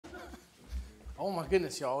Oh my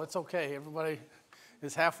goodness, y'all, it's okay. Everybody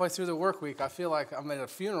is halfway through the work week. I feel like I'm at a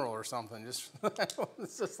funeral or something. It's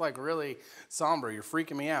just like really somber. You're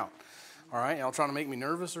freaking me out. All right, y'all trying to make me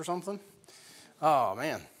nervous or something? Oh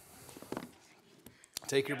man.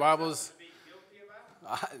 Take your Bibles.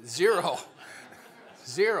 Zero.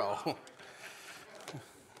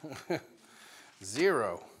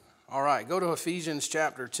 Zero. All right, go to Ephesians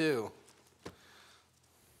chapter 2.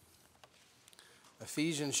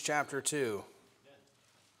 Ephesians chapter 2.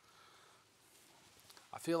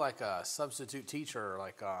 I feel like a substitute teacher,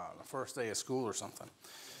 like the first day of school or something.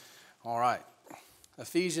 All right.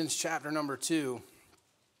 Ephesians chapter number 2.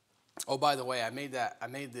 Oh, by the way, I made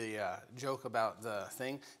the joke about the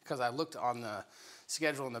thing because I looked on the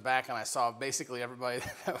schedule in the back and I saw basically everybody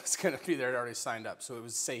that was going to be there had already signed up, so it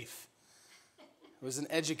was safe. It was an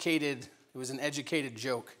educated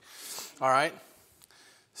joke. All right.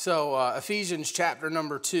 So Ephesians chapter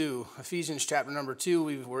number 2.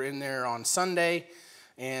 We were in there on Sunday,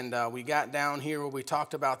 and we got down here where we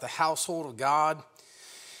talked about the household of God.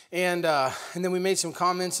 And then we made some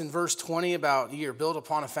comments in verse 20 about you're built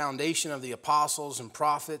upon a foundation of the apostles and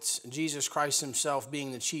prophets, Jesus Christ himself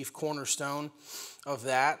being the chief cornerstone of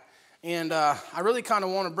that. And I really kind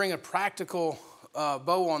of want to bring a practical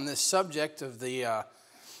bow on this subject of the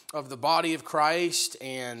body of Christ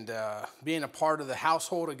and being a part of the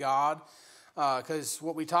household of God. Because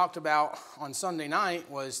what we talked about on Sunday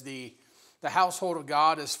night was the household of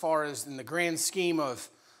God as far as in the grand scheme of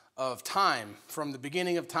time, from the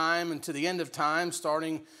beginning of time and to the end of time,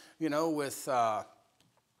 starting with the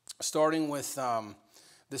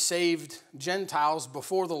saved Gentiles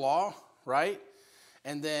before the law, right?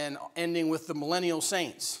 And then ending with the millennial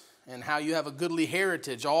saints and how you have a goodly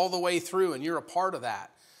heritage all the way through and you're a part of that,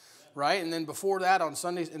 right? And then before that in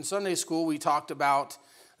Sunday school, we talked about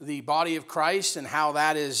the body of Christ and how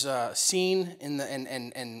that is seen in the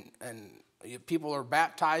and people are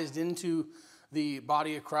baptized into the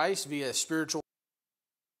body of Christ via spiritual.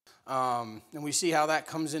 And we see how that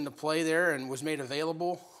comes into play there and was made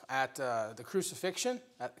available at the crucifixion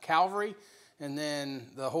at Calvary. And then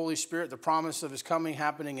the Holy Spirit, the promise of his coming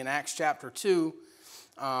happening in Acts chapter 2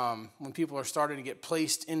 when people are starting to get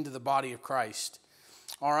placed into the body of Christ.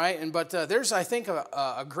 All right, but there's, I think,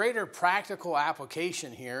 a greater practical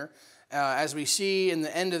application here as we see in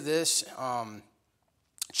the end of this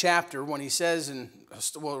chapter when he says, and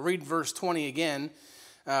we'll read verse 20 again,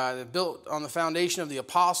 built on the foundation of the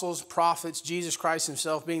apostles, prophets, Jesus Christ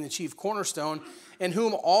himself being the chief cornerstone, in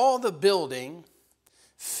whom all the building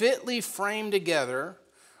fitly framed together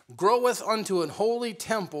groweth unto an holy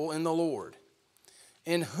temple in the Lord,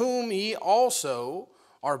 in whom ye also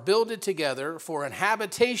are builded together for an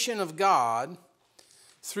habitation of God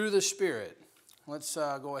through the Spirit. Let's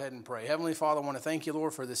go ahead and pray. Heavenly Father, I want to thank you,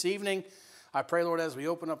 Lord, for this evening. I pray, Lord, as we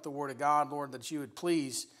open up the Word of God, Lord, that you would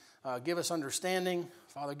please give us understanding.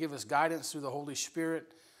 Father, give us guidance through the Holy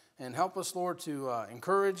Spirit, and help us, Lord, to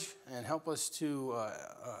encourage and help us to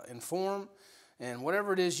inform. And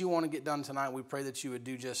whatever it is you want to get done tonight, we pray that you would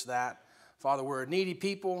do just that. Father, we're a needy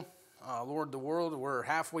people. Lord, the world, we're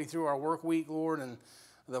halfway through our work week, Lord, and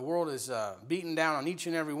the world is beating down on each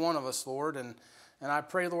and every one of us, Lord. And I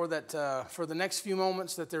pray, Lord, that for the next few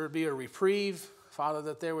moments that there would be a reprieve, Father,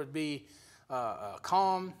 that there would be a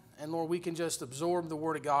calm, and Lord, we can just absorb the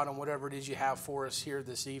Word of God and whatever it is you have for us here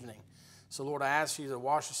this evening. So, Lord, I ask you to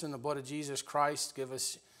wash us in the blood of Jesus Christ, give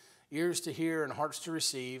us ears to hear and hearts to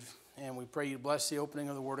receive, and we pray you bless the opening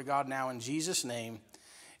of the Word of God now in Jesus' name.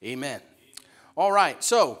 Amen. All right,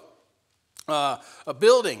 so a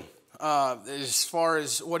building, as far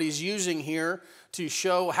as what he's using here to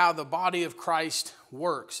show how the body of Christ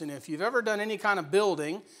works. And if you've ever done any kind of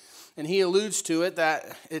building, and he alludes to it,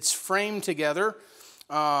 that it's framed together,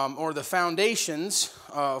 or the foundations,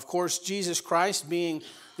 of course, Jesus Christ being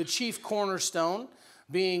the chief cornerstone,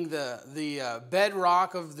 being the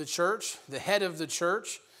bedrock of the church, the head of the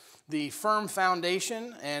church, the firm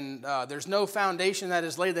foundation, and there's no foundation that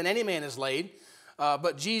is laid than any man is laid,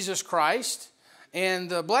 but Jesus Christ. And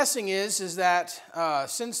the blessing is that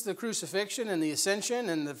since the crucifixion and the ascension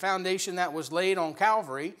and the foundation that was laid on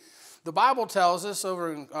Calvary, the Bible tells us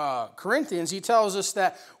over in Corinthians, he tells us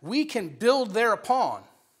that we can build thereupon,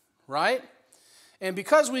 right? And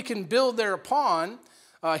because we can build thereupon,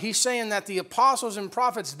 he's saying that the apostles and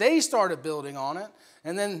prophets, they started building on it,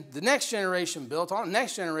 and then the next generation built on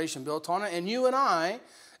it, and you and I,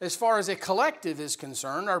 as far as a collective is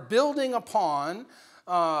concerned, are building upon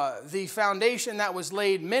the foundation that was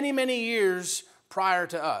laid many, many years prior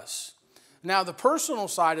to us. Now, the personal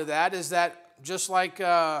side of that is that just like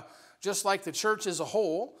the church as a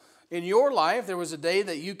whole, in your life, there was a day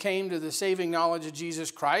that you came to the saving knowledge of Jesus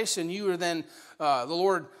Christ, and you were then, the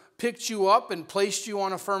Lord picked you up and placed you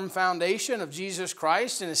on a firm foundation of Jesus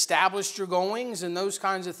Christ and established your goings and those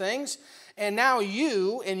kinds of things. And now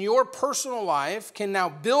you, in your personal life, can now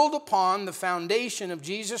build upon the foundation of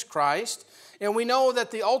Jesus Christ. And we know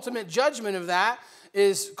that the ultimate judgment of that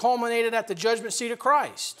is culminated at the judgment seat of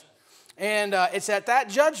Christ. And it's at that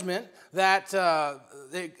judgment that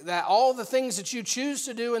all the things that you choose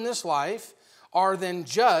to do in this life are then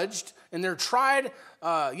judged, and they're tried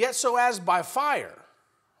yet so as by fire,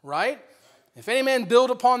 right? If any man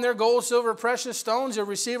build upon their gold, silver, precious stones, he'll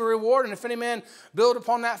receive a reward. And if any man build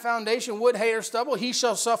upon that foundation wood, hay, or stubble, he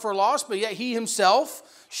shall suffer loss, but yet he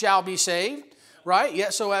himself shall be saved, right?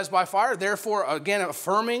 Yet so as by fire. Therefore, again,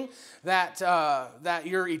 affirming that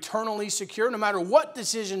you're eternally secure no matter what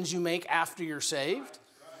decisions you make after you're saved.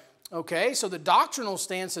 Okay, so the doctrinal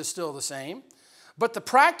stance is still the same. But the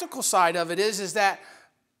practical side of it is that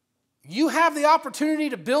you have the opportunity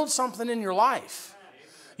to build something in your life.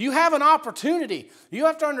 You have an opportunity. You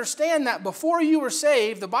have to understand that before you were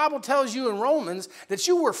saved, the Bible tells you in Romans that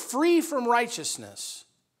you were free from righteousness.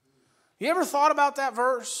 You ever thought about that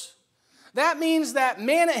verse? That means that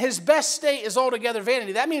man at his best state is altogether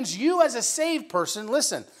vanity. That means you as a saved person,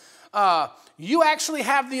 listen, you actually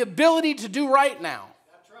have the ability to do right now.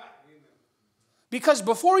 That's right. Because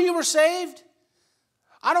before you were saved,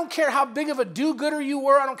 I don't care how big of a do-gooder you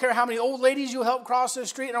were. I don't care how many old ladies you helped cross the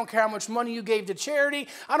street. I don't care how much money you gave to charity.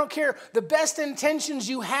 I don't care. The best intentions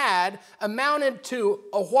you had amounted to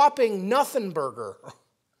a whopping nothing burger.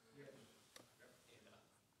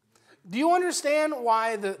 Do you understand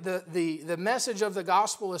why the message of the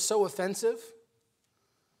gospel is so offensive?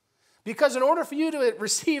 Because in order for you to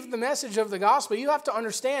receive the message of the gospel, you have to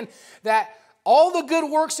understand that all the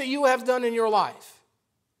good works that you have done in your life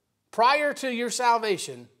prior to your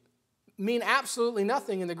salvation mean absolutely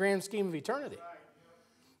nothing in the grand scheme of eternity.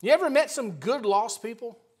 You ever met some good lost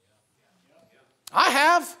people? I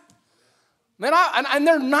have. Man, and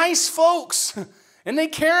they're nice folks. And they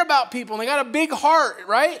care about people. And they got a big heart,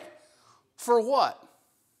 right? For what?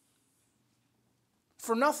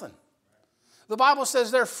 For nothing. The Bible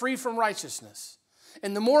says they're free from righteousness.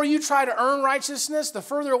 And the more you try to earn righteousness, the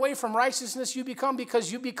further away from righteousness you become because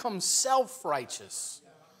you become self-righteous.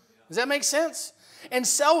 Does that make sense? And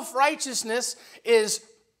self-righteousness is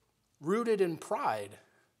rooted in pride.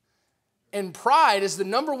 And pride is the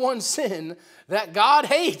number one sin that God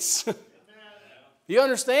hates. You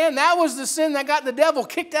understand? That was the sin that got the devil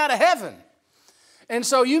kicked out of heaven. And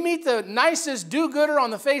so you meet the nicest do-gooder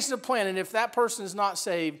on the face of the planet. If that person is not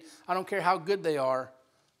saved, I don't care how good they are,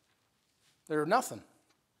 they're nothing.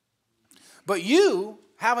 But you,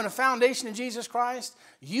 having a foundation in Jesus Christ,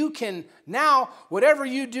 you can now, whatever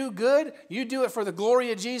you do good, you do it for the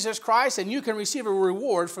glory of Jesus Christ, and you can receive a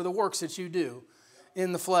reward for the works that you do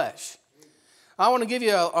in the flesh. I want to give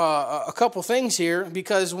you a couple things here,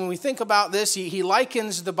 because when we think about this, he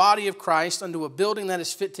likens the body of Christ unto a building that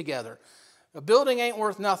is fit together. A building ain't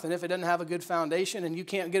worth nothing if it doesn't have a good foundation, and you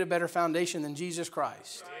can't get a better foundation than Jesus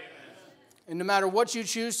Christ. And no matter what you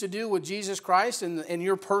choose to do with Jesus Christ in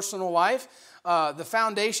your personal life, the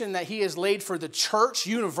foundation that he has laid for the church,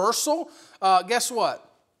 universal, guess what?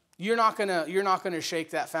 You're not gonna shake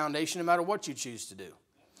that foundation no matter what you choose to do.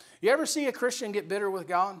 You ever see a Christian get bitter with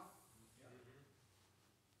God?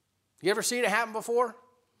 You ever seen it happen before?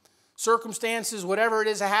 Circumstances, whatever it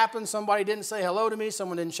is that happened, somebody didn't say hello to me,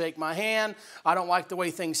 someone didn't shake my hand, I don't like the way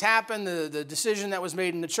things happen, the decision that was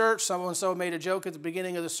made in the church, so made a joke at the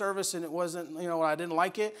beginning of the service and it wasn't, I didn't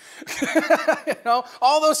like it.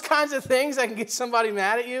 All those kinds of things that can get somebody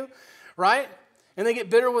mad at you, right? And they get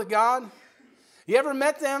bitter with God. You ever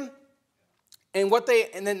met them? And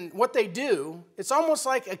then what they do, it's almost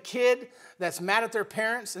like a kid that's mad at their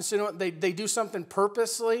parents, and so they do something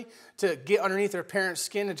purposely to get underneath their parents'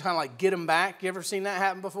 skin and kind of like get them back. You ever seen that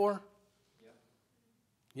happen before? Yeah.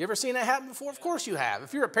 You ever seen that happen before? Of course you have.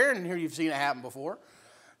 If you're a parent in here, you've seen it happen before.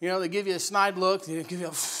 They give you a snide look, they give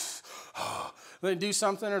you they do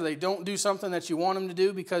something, or they don't do something that you want them to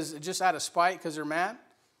do because just out of spite because they're mad.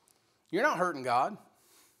 You're not hurting God.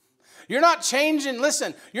 You're not changing,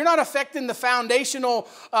 listen, you're not affecting the foundational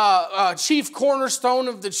chief cornerstone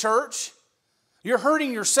of the church. You're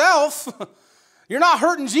hurting yourself. You're not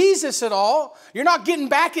hurting Jesus at all. You're not getting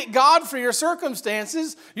back at God for your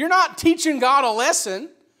circumstances. You're not teaching God a lesson.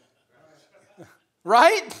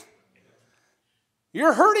 Right?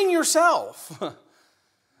 You're hurting yourself.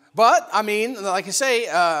 But, like I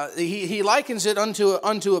say, he likens it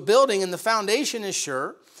unto a building, and the foundation is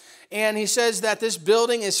sure. And he says that this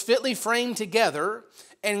building is fitly framed together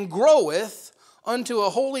and groweth unto a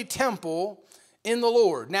holy temple in the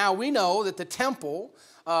Lord. Now we know that the temple,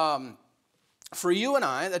 for you and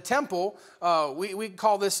I, the temple, we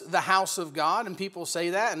call this the house of God, and people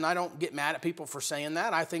say that, and I don't get mad at people for saying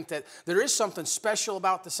that. I think that there is something special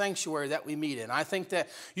about the sanctuary that we meet in. I think that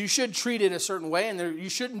you should treat it a certain way, and you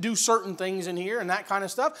shouldn't do certain things in here and that kind of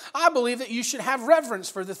stuff. I believe that you should have reverence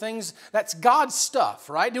for the things that's God's stuff,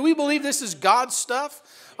 right? Do we believe this is God's stuff?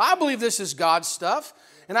 I believe this is God's stuff.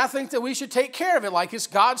 And I think that we should take care of it like it's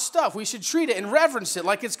God's stuff. We should treat it and reverence it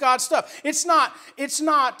like it's God's stuff. It's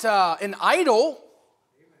not an idol,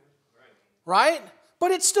 right?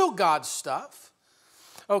 But it's still God's stuff,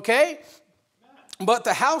 okay? But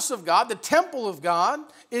the house of God, the temple of God,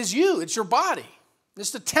 is you. It's your body.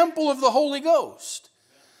 It's the temple of the Holy Ghost.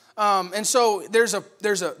 And so there's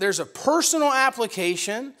a personal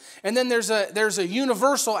application, and then there's a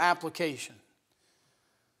universal application.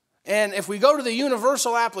 And if we go to the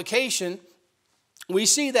universal application, we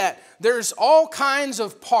see that there's all kinds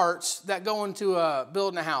of parts that go into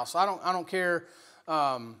building a house. I don't care.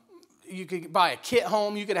 You could buy a kit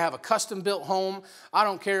home. You could have a custom built home. I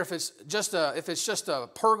don't care if it's just a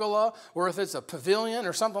pergola or if it's a pavilion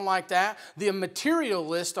or something like that. The material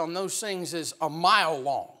list on those things is a mile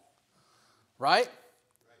long, right?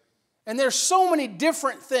 And there's so many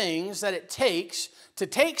different things that it takes to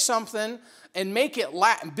take something and make it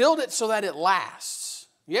build it so that it lasts.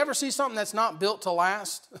 You ever see something that's not built to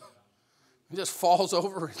last? It just falls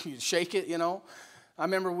over and you shake it, you know. I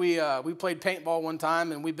remember we played paintball one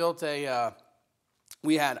time, and we built in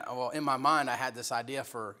my mind I had this idea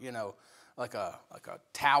for, you know, like a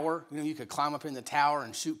tower. You know, you could climb up in the tower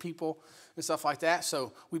and shoot people and stuff like that.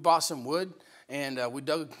 So we bought some wood, and we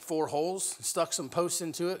dug 4 holes, stuck some posts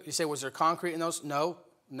into it. You say, was there concrete in those? No.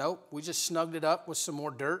 Nope, we just snugged it up with some more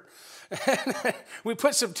dirt. We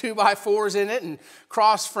put some 2x4s in it and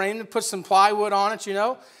cross-framed it, put some plywood on it, you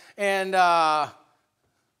know. And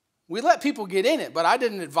we let people get in it, but I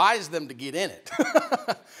didn't advise them to get in it.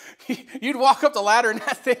 You'd walk up the ladder and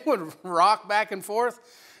that thing would rock back and forth.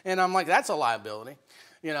 And I'm like, that's a liability.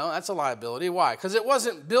 You know, that's a liability. Why? Because it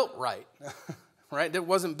wasn't built right. Right? It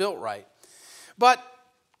wasn't built right. But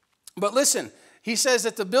listen, he says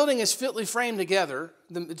that the building is fitly framed together,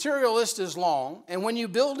 the material list is long, and when you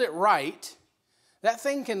build it right, that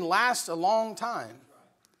thing can last a long time.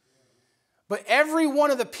 But every one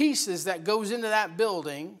of the pieces that goes into that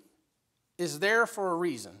building is there for a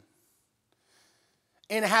reason.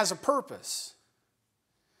 And it has a purpose.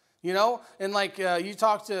 You know, and like you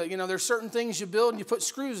talk to, you know, there's certain things you build and you put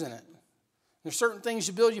screws in it. There's certain things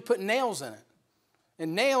you build, you put nails in it.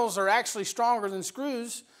 And nails are actually stronger than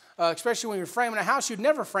screws. Especially when you're framing a house, you'd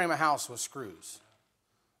never frame a house with screws.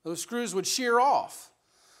 Those screws would shear off.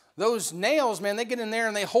 Those nails, man, they get in there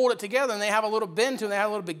and they hold it together, and they have a little bend to them, they have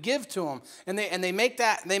a little bit of give to them, and they make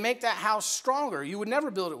that house stronger. You would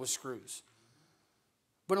never build it with screws.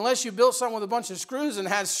 But unless you built something with a bunch of screws and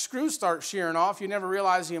had screws start shearing off, you never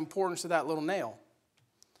realize the importance of that little nail.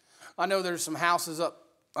 I know there's some houses up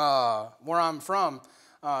where I'm from,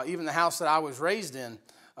 even the house that I was raised in,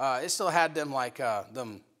 it still had them like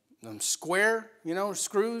them square, you know,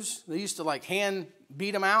 screws. They used to like hand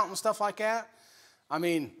beat them out and stuff like that. I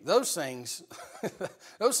mean, those things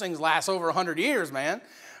last over 100 years, man.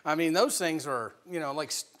 I mean, those things are, you know,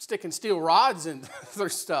 like sticking steel rods in their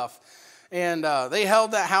stuff. And they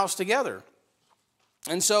held that house together.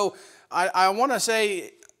 And so I want to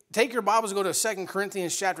say, take your Bibles and go to 2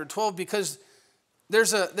 Corinthians chapter 12, because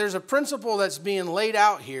there's a principle that's being laid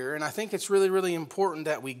out here, and I think it's really, really important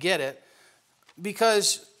that we get it,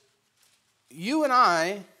 because you and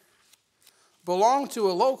I belong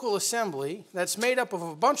to a local assembly that's made up of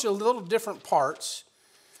a bunch of little different parts,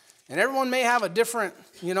 and everyone may have a different,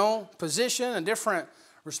 you know, position, a different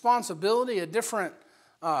responsibility, a different,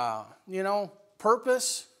 you know,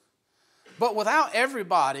 purpose. But without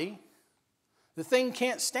everybody, the thing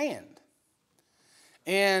can't stand.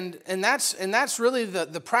 And that's really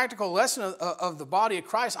the practical lesson of the body of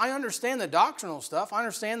Christ. I understand the doctrinal stuff. I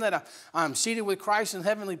understand that I'm seated with Christ in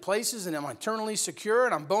heavenly places, and I'm eternally secure,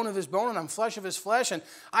 and I'm bone of his bone, and I'm flesh of his flesh, and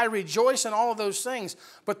I rejoice in all of those things.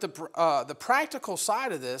 But the practical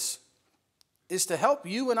side of this is to help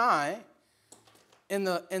you and I in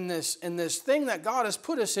this thing that God has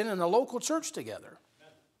put us in the local church together.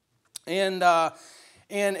 And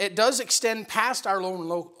it does extend past our own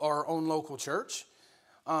local church.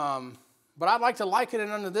 But I'd like to liken it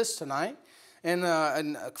unto this tonight. In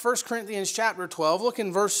 1 Corinthians chapter 12, look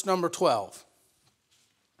in verse number 12.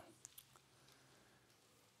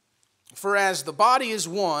 For as the body is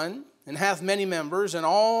one, and hath many members, and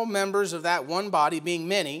all members of that one body, being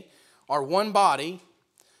many, are one body,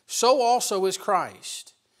 so also is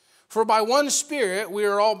Christ. For by one Spirit we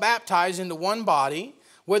are all baptized into one body,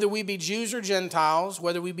 whether we be Jews or Gentiles,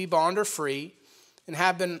 whether we be bond or free, and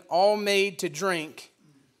have been all made to drink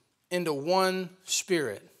into one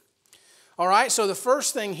Spirit. All right, so the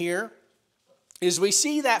first thing here is we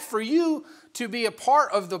see that for you to be a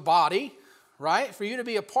part of the body, right? For you to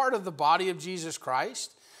be a part of the body of Jesus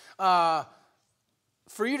Christ,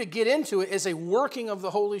 for you to get into it is a working of the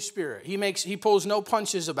Holy Spirit. He pulls no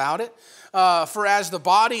punches about it. For as the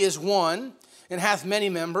body is one and hath many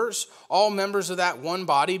members, all members of that one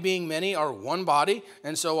body, being many, are one body,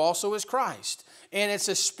 and so also is Christ. And it's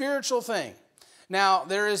a spiritual thing. Now,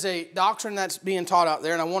 there is a doctrine that's being taught out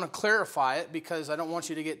there, and I want to clarify it because I don't want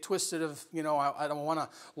you to get twisted of, I don't want to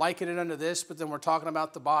liken it under this, but then we're talking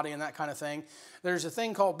about the body and that kind of thing. There's a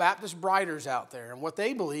thing called Baptist Briders out there, and what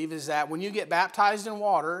they believe is that when you get baptized in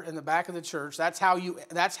water in the back of the church, that's how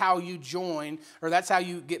you join, or that's how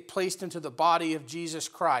you get placed into the body of Jesus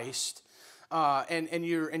Christ, and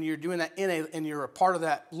you're doing that and you're a part of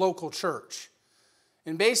that local church.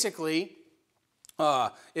 And basically,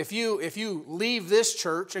 if you leave this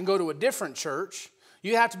church and go to a different church,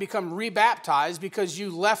 you have to become rebaptized because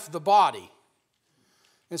you left the body.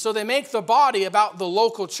 And so they make the body about the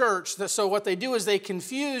local church. So what they do is they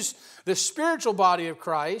confuse the spiritual body of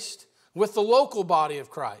Christ with the local body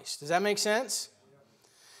of Christ. Does that make sense?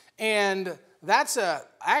 And that's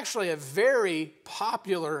actually a very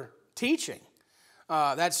popular teaching.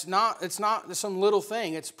 It's not some little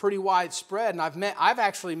thing. It's pretty widespread. And I've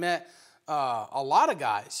actually met a lot of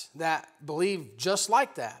guys that believe just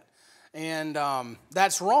like that, and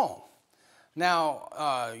that's wrong. Now,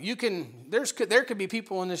 there could be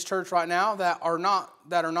people in this church right now that are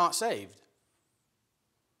not saved,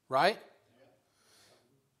 right?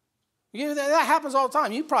 That happens all the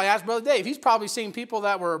time. You probably ask Brother Dave. He's probably seen people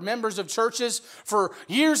that were members of churches for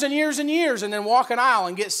years and years and years, and then walk an aisle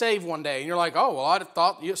and get saved one day, and you're like, oh, well, I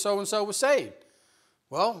thought so and so was saved.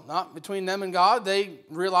 Well, not between them and God. They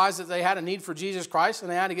realized that they had a need for Jesus Christ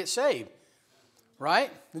and they had to get saved,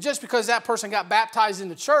 right? And just because that person got baptized in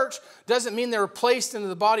the church doesn't mean they were placed into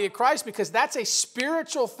the body of Christ, because that's a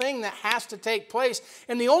spiritual thing that has to take place.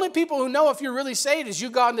 And the only people who know if you're really saved is you,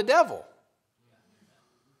 God, and the devil.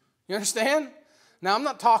 You understand? Now, I'm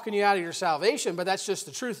not talking you out of your salvation, but that's just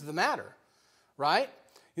the truth of the matter, right?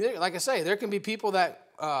 Like I say, there can be people that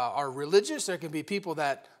are religious. There can be people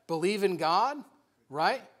that believe in God,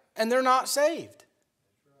 right? And they're not saved.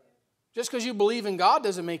 Just because you believe in God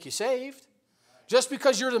doesn't make you saved. Just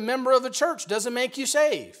because you're the member of the church doesn't make you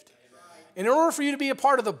saved. In order for you to be a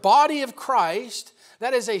part of the body of Christ,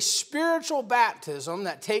 that is a spiritual baptism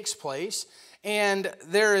that takes place, and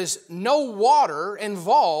there is no water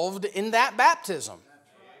involved in that baptism.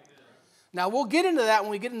 Now, we'll get into that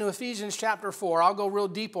when we get into Ephesians chapter 4. I'll go real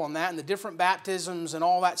deep on that and the different baptisms and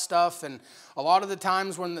all that stuff. And a lot of the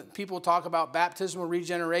times when people talk about baptismal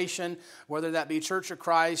regeneration, whether that be Church of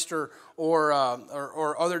Christ or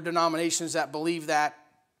other denominations that believe that,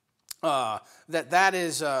 that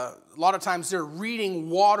is a lot of times they're reading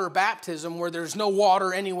water baptism where there's no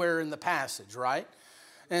water anywhere in the passage, right?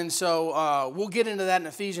 And so we'll get into that in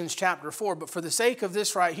Ephesians chapter 4. But for the sake of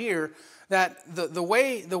this right here, that the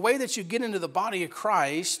way that you get into the body of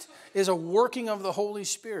Christ is a working of the Holy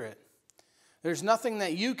Spirit. There's nothing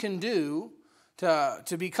that you can do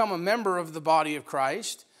to become a member of the body of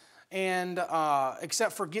Christ, and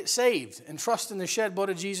except for get saved and trust in the shed blood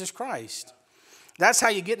of Jesus Christ. That's how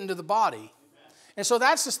you get into the body. And so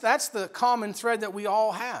that's the common thread that we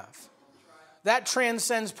all have. That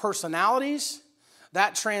transcends personalities.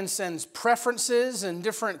 That transcends preferences and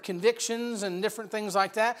different convictions and different things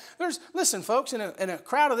like that. Listen, folks, in a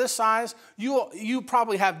crowd of this size, you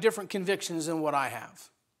probably have different convictions than what I have.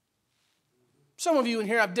 Some of you in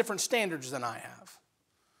here have different standards than I have.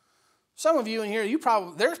 Some of you in here,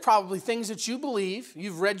 there's probably things that you believe.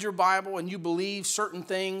 You've read your Bible and you believe certain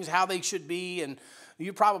things, how they should be, and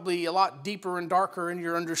you're probably a lot deeper and darker in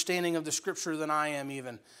your understanding of the Scripture than I am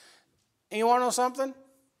even. And you want to know something?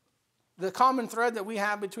 The common thread that we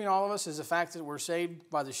have between all of us is the fact that we're saved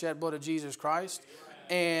by the shed blood of Jesus Christ.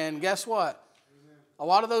 And guess what? A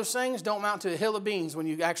lot of those things don't amount to a hill of beans when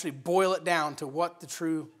you actually boil it down to what the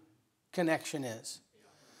true connection is.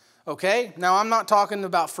 Okay? Now, I'm not talking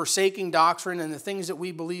about forsaking doctrine and the things that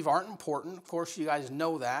we believe aren't important. Of course, you guys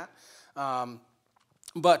know that.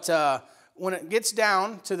 But when it gets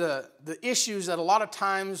down to the issues that a lot of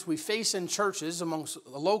times we face in churches, amongst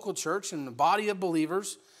the local church and the body of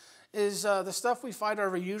believers, is the stuff we fight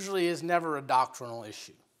over usually is never a doctrinal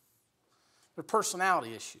issue. They're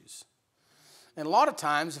personality issues. And a lot of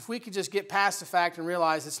times, if we could just get past the fact and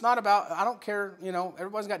realize it's not about, I don't care,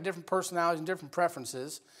 everybody's got different personalities and different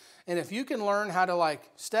preferences. And if you can learn how to like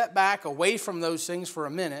step back away from those things for a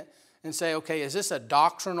minute and say, okay, is this a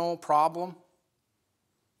doctrinal problem?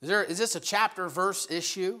 Is this a chapter verse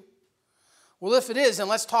issue? Well, if it is, then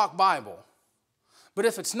let's talk Bible. But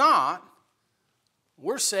if it's not,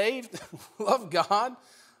 we're saved, love God,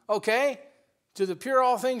 okay? To the pure,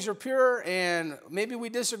 all things are pure, and maybe we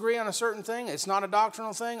disagree on a certain thing. It's not a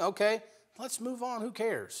doctrinal thing, okay? Let's move on. Who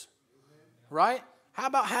cares? Right? How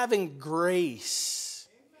about having grace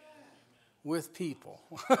with people?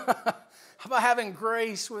 How about having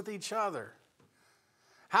grace with each other?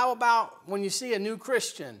 How about when you see a new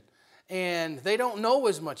Christian and they don't know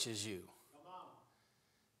as much as you?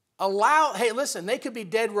 Hey, listen, they could be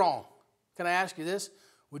dead wrong. Can I ask you this?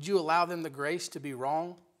 Would you allow them the grace to be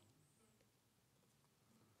wrong?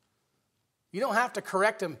 You don't have to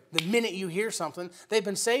correct them the minute you hear something. They've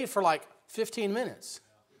been saved for like 15 minutes.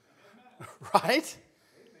 Right?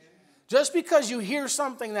 Just because you hear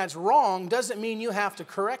something that's wrong doesn't mean you have to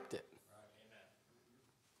correct it.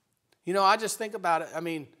 I just think about it. I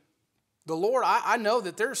mean, the Lord, I know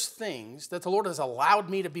that there's things that the Lord has allowed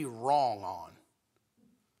me to be wrong on.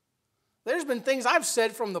 There's been things I've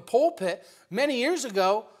said from the pulpit many years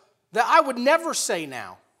ago that I would never say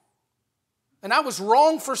now. And I was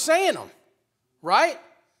wrong for saying them, right?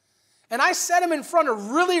 And I said them in front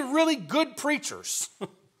of really, really good preachers.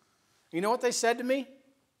 You know what they said to me?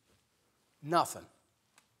 Nothing.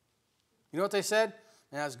 You know what they said?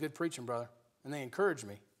 Man, that was good preaching, brother. And they encouraged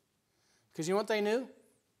me. Because you know what they knew?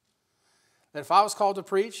 That if I was called to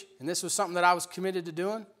preach, and this was something that I was committed to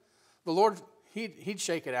doing, the Lord, He'd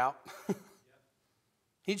shake it out.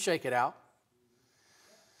 He'd shake it out.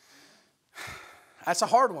 That's a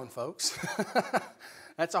hard one, folks.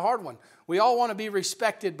 That's a hard one. We all want to be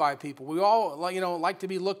respected by people. We all like to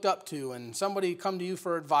be looked up to, and somebody come to you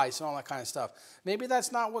for advice and all that kind of stuff. Maybe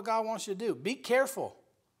that's not what God wants you to do. Be careful.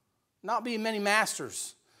 Not be many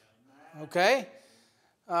masters. Okay?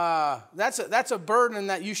 That's a burden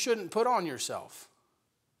that you shouldn't put on yourself.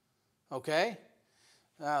 Okay?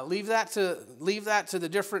 Leave that to the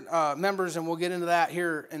different members, and we'll get into that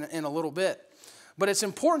here in a little bit. But it's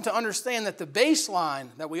important to understand that the baseline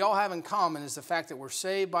that we all have in common is the fact that we're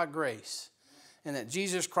saved by grace, and that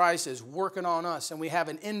Jesus Christ is working on us, and we have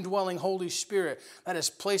an indwelling Holy Spirit that has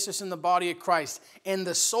placed us in the body of Christ. And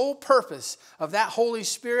the sole purpose of that Holy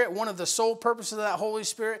Spirit, one of the sole purposes of that Holy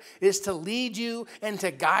Spirit, is to lead you and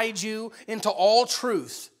to guide you into all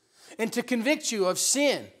truth and to convict you of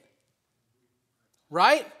sin,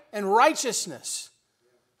 right? And righteousness.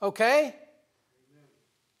 Okay?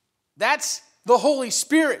 That's the Holy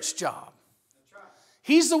Spirit's job.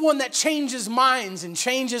 He's the one that changes minds and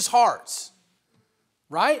changes hearts.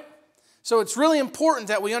 Right? So it's really important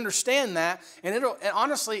that we understand that. And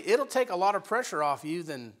honestly, it'll take a lot of pressure off you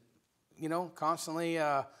than, constantly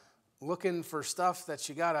looking for stuff that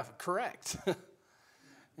you got to correct.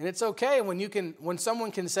 And it's okay when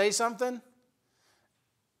someone can say something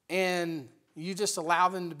and you just allow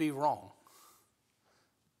them to be wrong.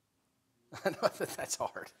 I know that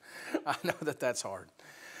that's hard.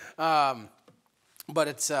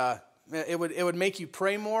 But it would make you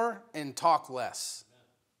pray more and talk less.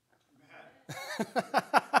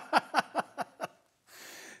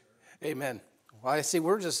 Amen. Well, I see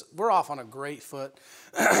we're off on a great foot.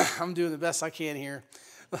 I'm doing the best I can here.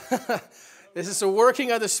 This is a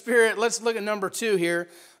working of the Spirit. Let's look at number 2 here.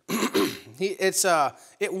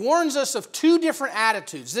 It warns us of 2 different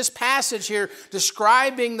attitudes. This passage here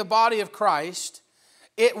describing the body of Christ,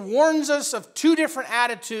 it warns us of 2 different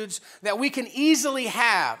attitudes that we can easily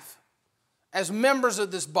have as members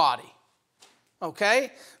of this body.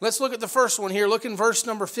 Okay? Let's look at the first one here. Look in verse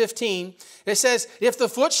number 15. It says, if the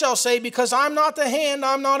foot shall say, because I'm not the hand,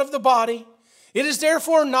 I'm not of the body, it is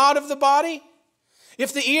therefore not of the body.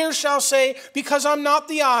 If the ear shall say, because I'm not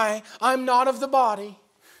the eye, I'm not of the body,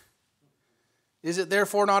 is it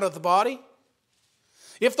therefore not of the body?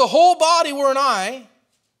 If the whole body were an eye,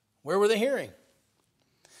 where were the hearing?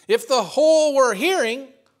 If the whole were hearing,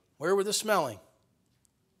 where were the smelling?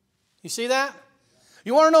 You see that?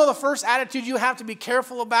 You want to know the first attitude you have to be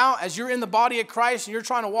careful about as you're in the body of Christ and you're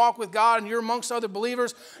trying to walk with God and you're amongst other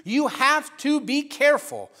believers? You have to be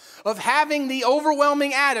careful of having the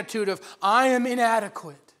overwhelming attitude of, I am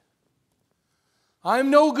inadequate. I'm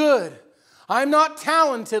no good. I'm not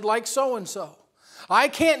talented like so-and-so. I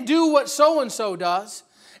can't do what so-and-so does.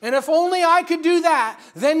 And if only I could do that,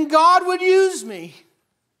 then God would use me.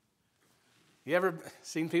 You ever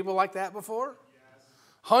seen people like that before?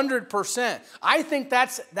 100%. I think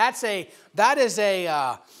that is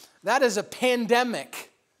That is a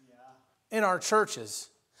pandemic in our churches.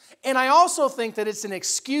 And I also think that it's an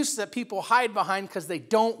excuse that people hide behind because they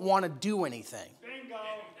don't want to do anything. Bingo.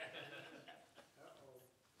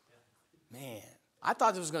 Man, I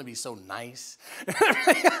thought this was going to be so nice.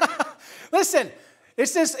 Listen,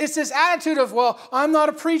 it's this attitude of, well, I'm not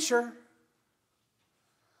a preacher.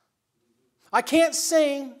 I can't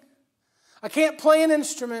sing. I can't play an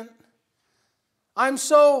instrument. I'm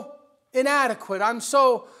so inadequate. I'm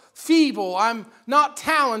so feeble. I'm not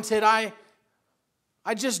talented. I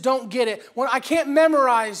just don't get it. When I can't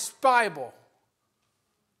memorize Bible.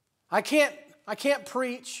 I can't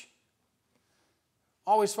preach.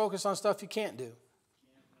 Always focus on stuff you can't do.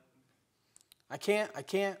 I can't.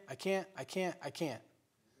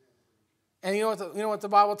 And you know what the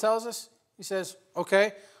Bible tells us? He says,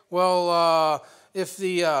 okay, well, if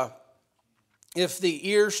the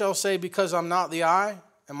ear shall say, because I'm not the eye,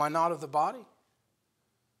 am I not of the body?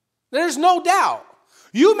 There's no doubt.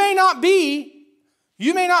 You may not be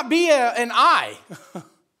an eye.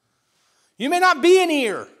 You may not be an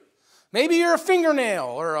ear. Maybe you're a fingernail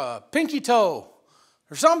or a pinky toe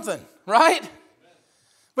or something, right?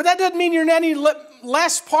 But that doesn't mean you're in any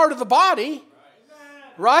less part of the body,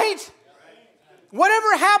 right?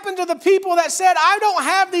 Whatever happened to the people that said, I don't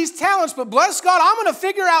have these talents, but bless God, I'm going to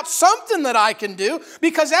figure out something that I can do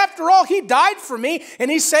because after all, He died for me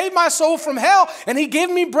and He saved my soul from hell and He gave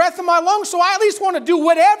me breath in my lungs, so I at least want to do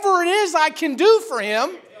whatever it is I can do for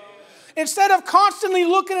Him instead of constantly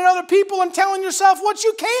looking at other people and telling yourself what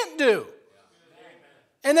you can't do.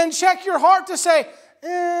 And then check your heart to say,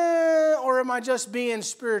 or am I just being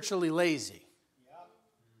spiritually lazy?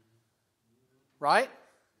 Right?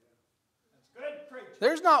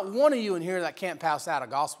 There's not one of you in here that can't pass out a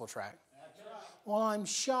gospel tract. Well, I'm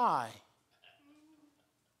shy.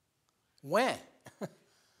 When?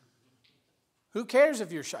 Who cares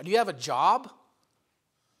if you're shy? Do you have a job?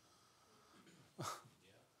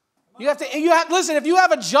 Listen, if you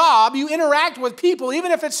have a job, you interact with people,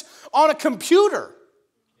 even if it's on a computer.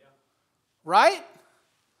 Right?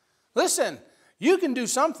 Listen, you can do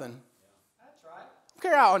something. I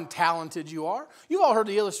don't care how untalented you are. You've all heard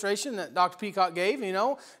the illustration that Dr. Peacock gave,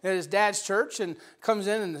 at his dad's church, and comes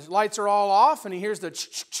in and the lights are all off and he hears the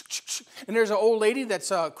ch-ch-ch-ch, and there's an old lady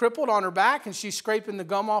that's crippled on her back and she's scraping the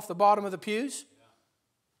gum off the bottom of the pews.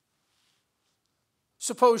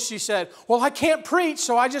 Suppose she said, well, I can't preach,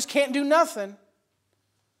 so I just can't do nothing.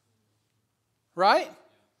 Right?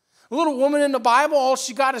 A little woman in the Bible, all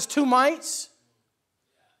she got is 2 mites.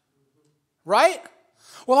 Right?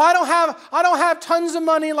 Well, I don't have tons of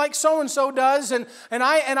money like so-and-so does, and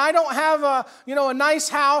I don't have a nice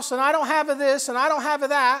house, and I don't have a this, and I don't have a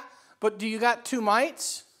that. But do you got 2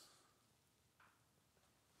 mites?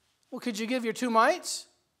 Well, could you give your 2 mites?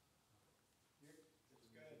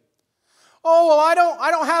 Oh, well,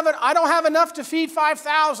 I don't have enough to feed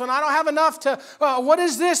 5,000. I don't have enough to. What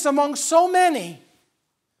is this among so many?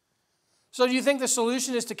 So do you think the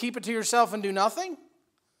solution is to keep it to yourself and do nothing?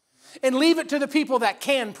 And leave it to the people that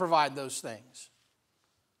can provide those things?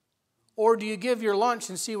 Or do you give your lunch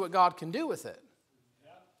and see what God can do with it?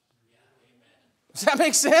 Does that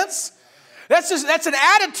make sense? That's an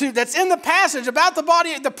attitude that's in the passage about the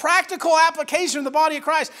body, the practical application of the body of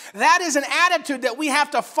Christ. That is an attitude that we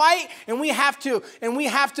have to fight, and we have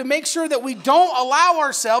to make sure that we don't allow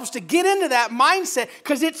ourselves to get into that mindset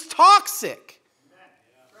because it's toxic.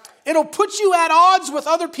 It'll put you at odds with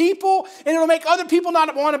other people, and it'll make other people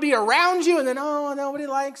not want to be around you. And then, oh, nobody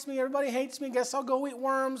likes me. Everybody hates me. Guess I'll go eat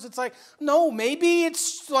worms. It's like, no, maybe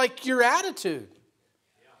it's like your attitude.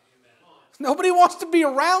 Nobody wants to be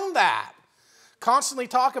around that. Constantly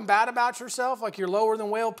talking bad about yourself, like you're lower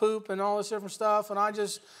than whale poop and all this different stuff. And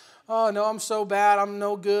oh, no, I'm so bad. I'm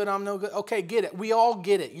no good. Okay, get it. We all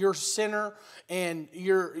get it. You're a sinner, and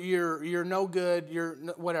you're no good. You're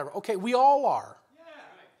whatever. Okay, we all are.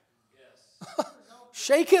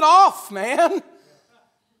 Shake it off, man.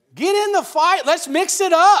 Get in the fight. Let's mix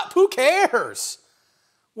it up. Who cares?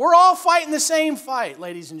 We're all fighting the same fight,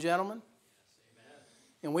 ladies and gentlemen.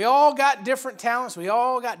 And we all got different talents. We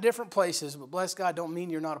all got different places. But bless God, don't mean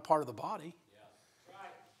you're not a part of the body.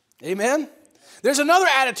 Amen? There's another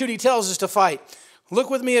attitude he tells us to fight. Look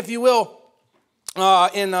with me, if you will,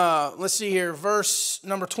 let's see here, verse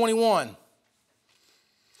number 21.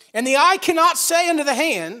 And the eye cannot say unto the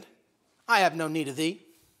hand, I have no need of thee.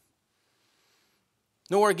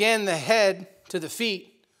 Nor again the head to the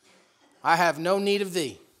feet, I have no need of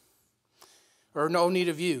thee, or no need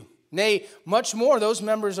of you. Nay, much more those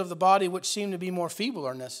members of the body which seem to be more feeble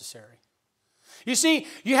are necessary. You see,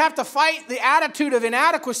 you have to fight the attitude of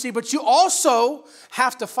inadequacy, but you also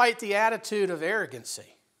have to fight the attitude of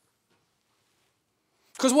arrogancy.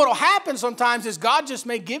 Because what will happen sometimes is God just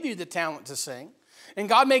may give you the talent to sing. And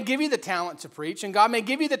God may give you the talent to preach. And God may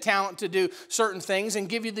give you the talent to do certain things. And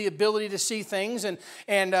give you the ability to see things. And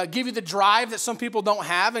give you the drive that some people don't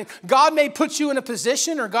have. And God may put you in a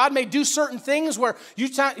position. Or God may do certain things where you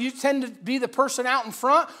tend to be the person out in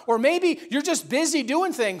front. Or maybe you're just busy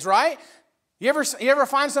doing things, right? You ever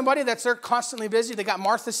find somebody that's they're constantly busy? They got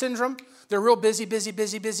Martha syndrome. They're real busy.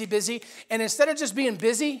 And instead of just being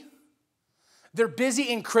busy, they're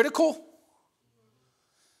busy and critical.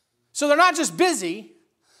 So they're not just busy,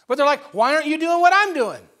 but they're like, why aren't you doing what I'm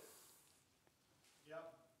doing?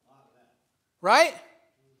 Right?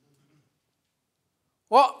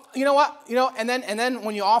 Well, you know what? And then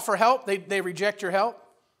when you offer help, they reject your help.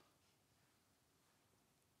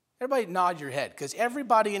 Everybody nod your head, because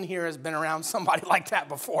everybody in here has been around somebody like that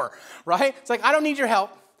before, right? It's like, I don't need your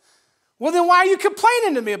help. Well, then why are you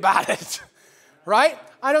complaining to me about it? Right?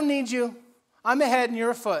 I don't need you. I'm a head and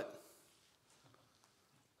you're a foot.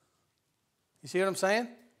 You see what I'm saying?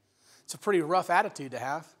 It's a pretty rough attitude to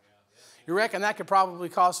have. You reckon that could probably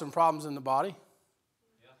cause some problems in the body?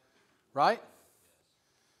 Right?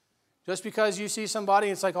 Just because you see somebody,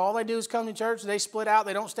 it's like all they do is come to church, they split out,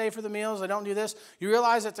 they don't stay for the meals, they don't do this. You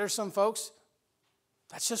realize that there's some folks,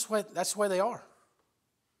 that's the way they are.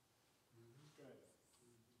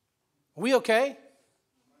 Are we okay?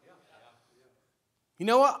 You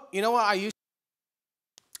know what I used to,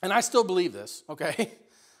 and I still believe this, okay?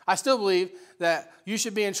 I still believe that you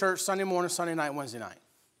should be in church Sunday morning, Sunday night, Wednesday night.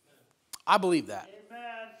 I believe that.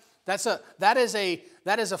 Amen. That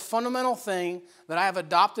is a fundamental thing that I have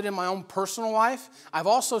adopted in my own personal life. I've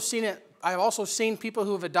also seen people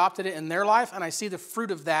who have adopted it in their life, and I see the fruit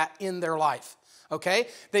of that in their life. Okay?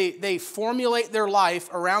 They formulate their life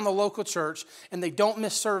around the local church, and they don't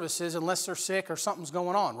miss services unless they're sick or something's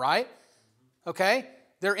going on, right? Okay?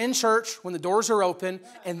 They're in church when the doors are open,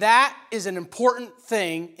 and that is an important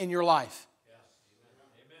thing in your life.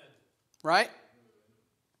 Right?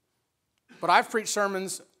 But I've preached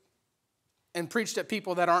sermons and preached at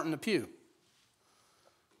people that aren't in the pew.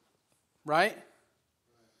 Right?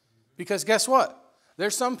 Because guess what?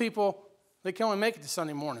 There's some people, they can only make it to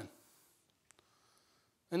Sunday morning.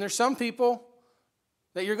 And there's some people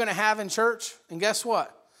that you're going to have in church, and guess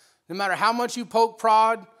what? No matter how much you poke,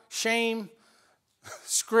 prod, shame,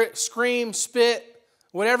 scream, spit,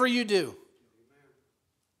 whatever you do,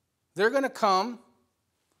 they're going to come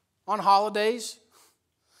on holidays.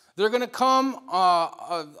 They're going to come,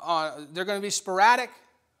 they're going to be sporadic,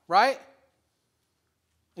 right?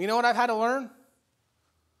 You know what I've had to learn?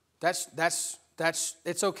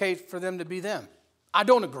 It's okay for them to be them. I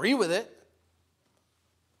don't agree with it,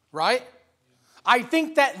 right? I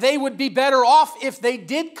think that they would be better off if they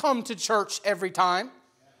did come to church every time.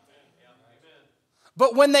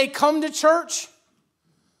 But when they come to church,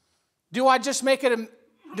 do I make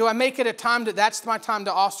it a time that's my time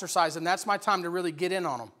to ostracize them? That's my time to really get in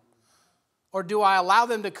on them? Or do I allow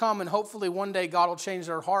them to come and hopefully one day God will change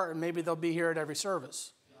their heart and maybe they'll be here at every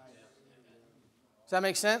service? Does that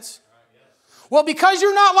make sense? Well, because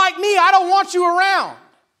you're not like me, I don't want you around.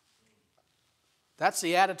 That's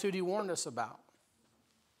the attitude he warned us about.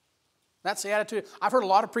 That's the attitude. I've heard a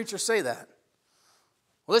lot of preachers say that.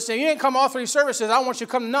 Well, listen, you didn't come all 3 services. I don't want you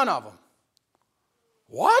to come to none of them.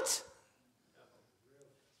 What?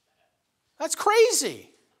 That's crazy.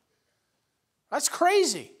 That's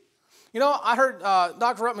crazy. You know, I heard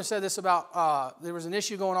Dr. Ruttman said this about there was an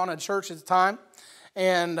issue going on in church at the time,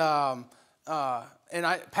 and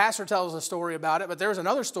pastor tells a story about it, but there was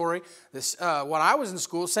another story. When I was in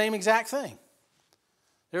school, same exact thing.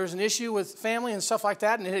 There was an issue with family and stuff like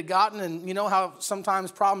that, and it had gotten, and you know how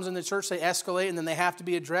sometimes problems in the church, they escalate, and then they have to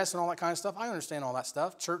be addressed and all that kind of stuff. I understand all that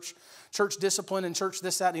stuff. Church discipline and church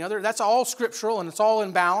this, that, and the other. That's all scriptural, and it's all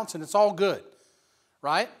in balance, and it's all good,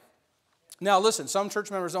 right? Now, listen, some church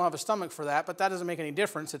members don't have a stomach for that, but that doesn't make any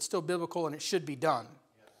difference. It's still biblical, and it should be done,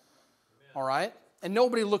 all right? And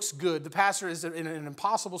nobody looks good. The pastor is in an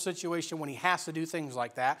impossible situation when he has to do things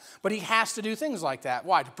like that, but he has to do things like that.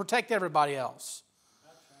 Why? To protect everybody else.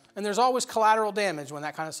 And there's always collateral damage when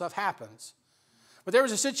that kind of stuff happens. But there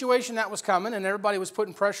was a situation that was coming, and everybody was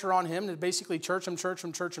putting pressure on him to basically church him.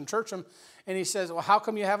 And he says, well, how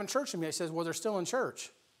come you haven't churched him yet? He says, well, they're still in church.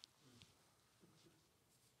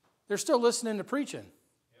 They're still listening to preaching.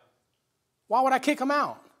 Why would I kick them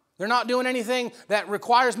out? They're not doing anything that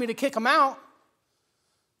requires me to kick them out.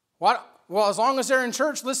 What? Well, as long as they're in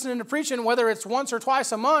church listening to preaching, whether it's once or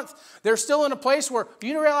twice a month, they're still in a place where, do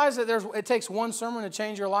you realize that it takes one sermon to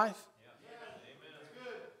change your life? Yeah.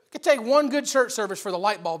 It could take one good church service for the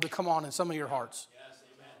light bulb to come on in some of your hearts.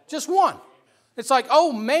 Just one. It's like,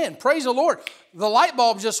 oh man, praise the Lord. The light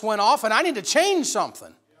bulb just went off and I need to change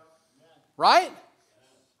something. Right?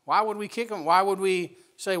 Why would we kick them? Why would we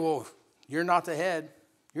say, well, you're not the head,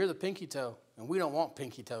 you're the pinky toe, and we don't want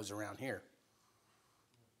pinky toes around here.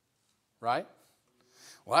 Right?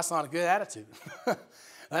 Well, that's not a good attitude. That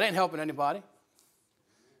ain't helping anybody.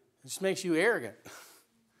 It just makes you arrogant.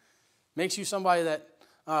 Makes you somebody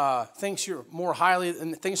that thinks you're more highly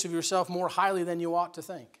and thinks of yourself more highly than you ought to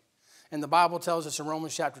think. And the Bible tells us in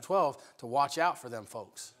Romans chapter 12 to watch out for them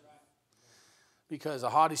folks. Because a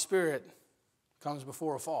haughty spirit comes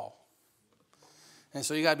before a fall. And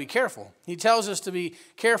so you got to be careful. He tells us to be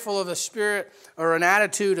careful of a spirit or an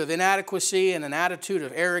attitude of inadequacy and an attitude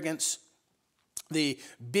of arrogance. The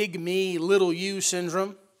big me, little you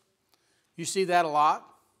syndrome. You see that a lot.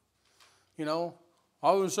 You know,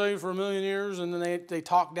 I was saved for 1,000,000 years, and then they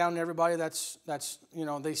talk down to everybody that's you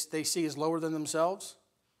know, they see as lower than themselves.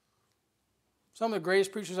 Some of the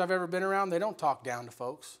greatest preachers I've ever been around, they don't talk down to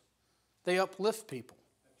folks. They uplift people.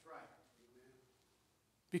 That's right.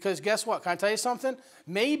 Because guess what? Can I tell you something?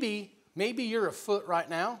 Maybe you're a foot right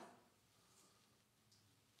now.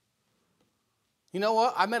 You know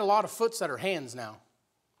what? I met a lot of foots that are hands now.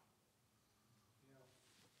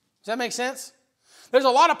 Does that make sense? There's a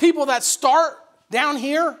lot of people that start down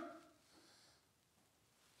here,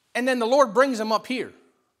 and then the Lord brings them up here.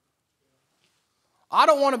 I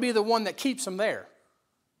don't want to be the one that keeps them there.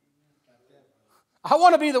 I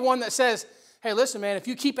want to be the one that says, hey, listen, man, if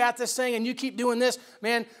you keep at this thing and you keep doing this,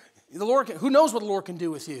 man, the Lord who knows what the Lord can do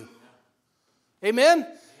with you? Amen?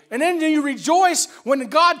 And then you rejoice when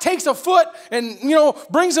God takes a foot and, you know,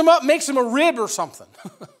 brings him up, makes him a rib or something.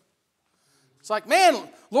 It's like, man,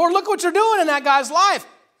 Lord, look what you're doing in that guy's life.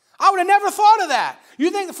 I would have never thought of that. You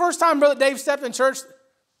think the first time Brother Dave stepped in church,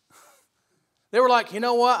 they were like, you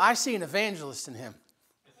know what? I see an evangelist in him.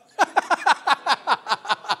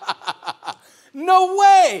 No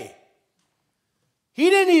way. He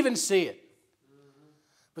didn't even see it.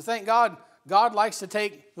 But thank God, God likes to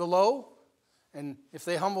take the low, and if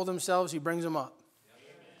they humble themselves, he brings them up.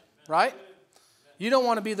 Right? You don't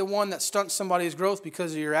want to be the one that stunts somebody's growth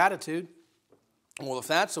because of your attitude. Well, if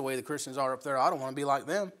that's the way the Christians are up there, I don't want to be like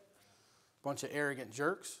them. Bunch of arrogant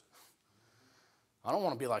jerks. I don't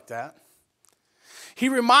want to be like that. He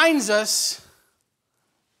reminds us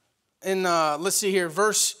in, let's see here,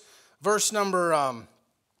 verse number,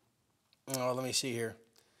 let me see here.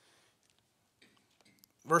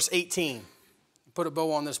 Verse 18. Put a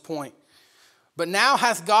bow on this point. But now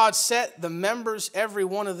hath God set the members, every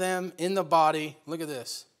one of them, in the body, look at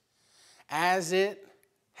this, as it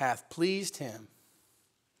hath pleased him.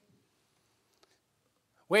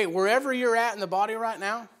 Wait, wherever you're at in the body right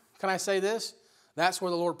now, can I say this? That's where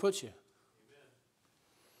the Lord puts you.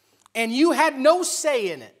 And you had no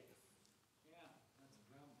say in it.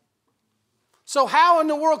 So how in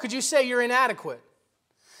the world could you say you're inadequate?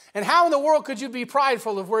 And how in the world could you be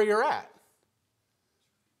prideful of where you're at?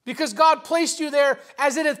 Because God placed you there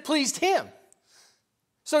as it hath pleased him.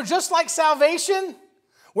 So just like salvation,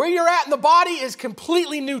 where you're at in the body is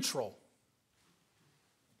completely neutral.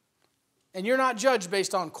 And you're not judged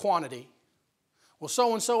based on quantity. Well,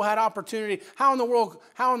 so-and-so had opportunity. How in the world,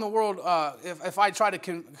 if I try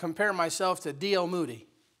to compare myself to D.L. Moody?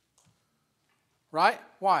 Right?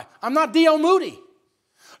 Why? I'm not D.L. Moody.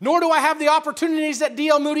 Nor do I have the opportunities that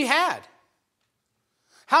D.L. Moody had.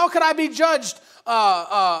 How could I be judged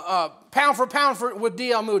pound for pound with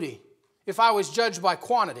D.L. Moody if I was judged by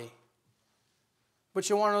quantity? But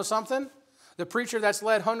you want to know something? The preacher that's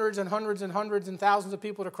led hundreds and hundreds and hundreds and thousands of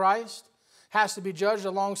people to Christ has to be judged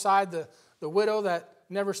alongside the widow that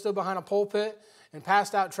never stood behind a pulpit and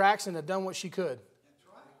passed out tracts and had done what she could.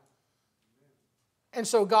 And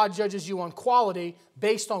so God judges you on quality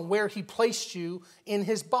based on where he placed you in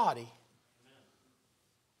his body.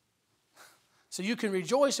 So you can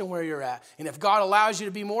rejoice in where you're at. And if God allows you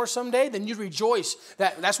to be more someday, then you rejoice.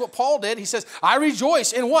 That's what Paul did. He says, I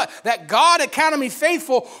rejoice in what? That God accounted me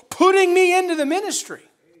faithful, putting me into the ministry.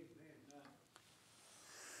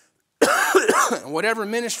 Whatever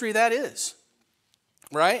ministry that is.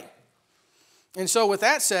 Right? And so with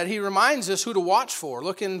that said, he reminds us who to watch for.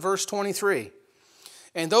 Look in verse 23.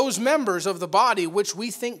 And those members of the body which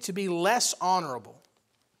we think to be less honorable,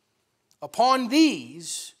 upon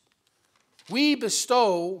these we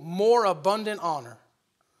bestow more abundant honor.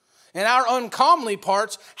 And our uncomely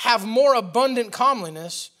parts have more abundant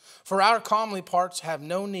comeliness, for our comely parts have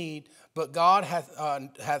no need, but God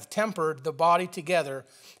hath tempered the body together,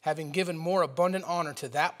 having given more abundant honor to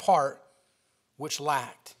that part which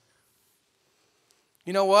lacked.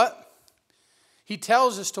 You know what? He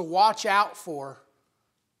tells us to watch out for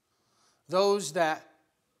those that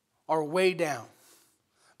are way down,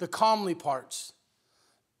 the comely parts,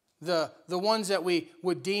 the ones that we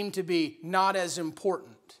would deem to be not as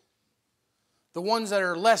important, the ones that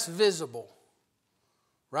are less visible,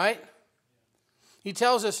 right? He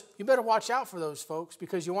tells us, you better watch out for those folks,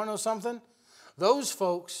 because you want to know something? Those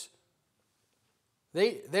folks,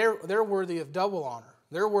 they're worthy of double honor.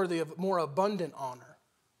 They're worthy of more abundant honor.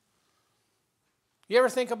 You ever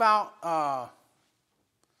think about,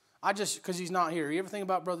 because he's not here, you ever think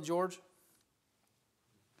about Brother George?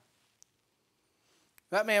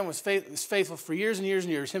 That man was faithful for years and years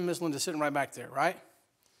and years. Him and Miss Linda sitting right back there, right?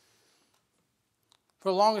 For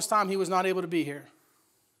the longest time, he was not able to be here.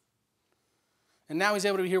 And now he's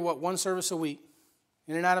able to be here, one service a week.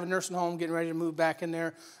 In and out of a nursing home, getting ready to move back in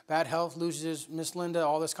there. Bad health, loses his Miss Linda,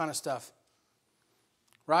 all this kind of stuff.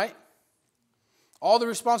 Right? All the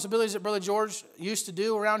responsibilities that Brother George used to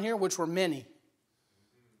do around here, which were many.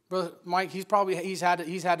 Brother Mike, he's had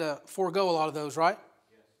to forego a lot of those, right?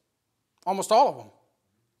 Yes. Almost all of them.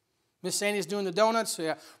 Miss Sandy's doing the donuts.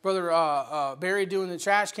 Yeah. Brother Barry doing the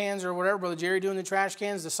trash cans or whatever. Brother Jerry doing the trash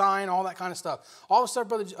cans, the sign, all that kind of stuff. All the stuff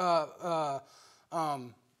Brother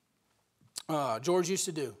George used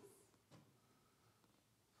to do.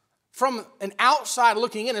 From an outside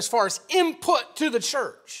looking in, as far as input to the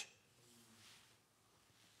church,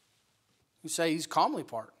 you say he's comely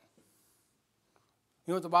part.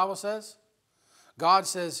 You know what the Bible says? God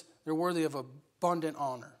says they're worthy of abundant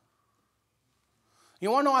honor. You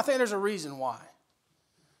want to know? I think there's a reason why.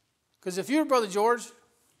 Because if you're Brother George,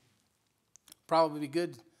 probably be good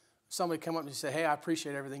if somebody come up and say, hey, I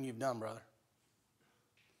appreciate everything you've done, brother.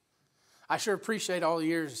 I sure appreciate all the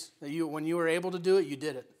years that when you were able to do it, you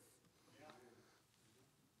did it.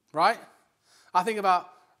 Right? I think about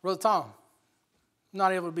Brother Tom.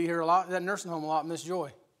 Not able to be here a lot. That nursing home a lot, Miss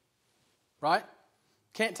Joy. Right?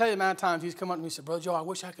 Can't tell you the amount of times he's come up to me and said, Brother Joe, I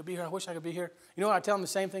wish I could be here. I wish I could be here. You know what? I tell him the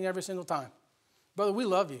same thing every single time. Brother, we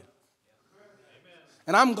love you. Amen.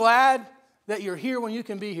 And I'm glad that you're here when you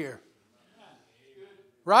can be here.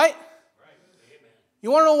 Right?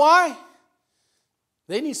 You want to know why?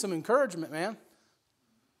 They need some encouragement, man.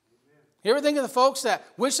 You ever think of the folks that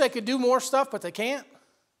wish they could do more stuff, but they can't?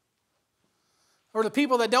 Or the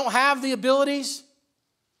people that don't have the abilities,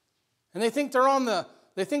 and they think they're on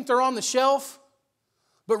the shelf,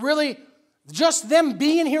 but really, just them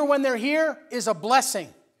being here when they're here is a blessing.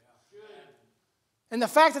 And the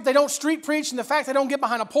fact that they don't street preach, and the fact they don't get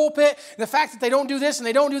behind a pulpit, and the fact that they don't do this, and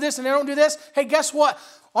they don't do this, and they don't do this, hey, guess what?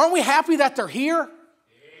 Aren't we happy that they're here? Amen.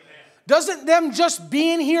 Doesn't them just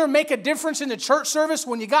being here make a difference in the church service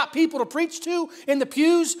when you got people to preach to in the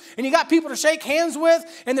pews, and you got people to shake hands with,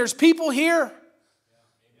 and there's people here?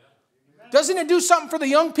 Amen. Doesn't it do something for the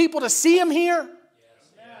young people to see them here?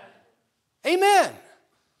 Yes. Amen.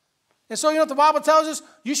 And so, you know what the Bible tells us?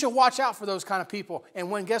 You should watch out for those kind of people.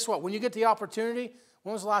 And guess what? When you get the opportunity,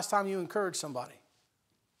 when was the last time you encouraged somebody?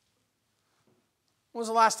 When was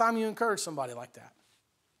the last time you encouraged somebody like that?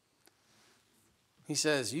 He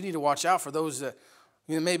says, you need to watch out for those that,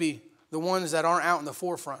 maybe the ones that aren't out in the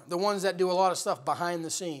forefront, the ones that do a lot of stuff behind the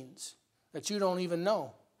scenes that you don't even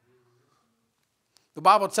know. The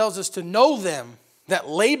Bible tells us to know them that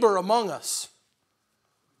labor among us.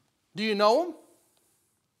 Do you know them?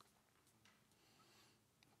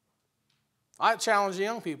 I challenge the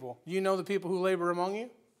young people. Do you know the people who labor among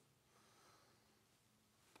you?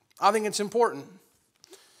 I think it's important.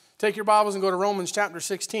 Take your Bibles and go to Romans chapter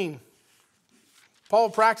 16.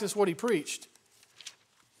 Paul practiced what he preached.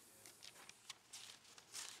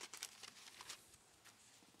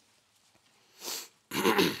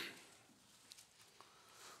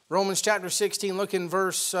 Romans chapter 16, look in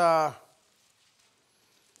verse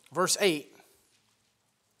 8.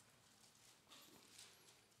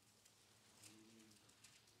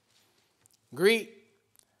 Greet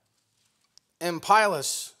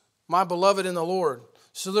Amplias, my beloved in the Lord.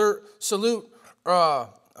 Salute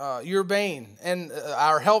Urbane and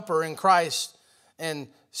our helper in Christ, and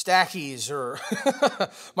Stachys, or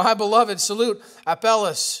my beloved. Salute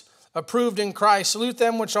Apelles, approved in Christ. Salute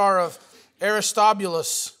them which are of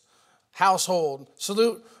Aristobulus' household.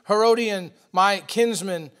 Salute Herodian, my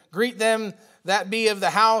kinsman. Greet them that be of the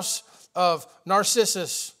house of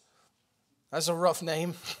Narcissus. That's a rough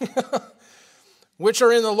name. Which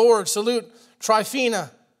are in the Lord. Salute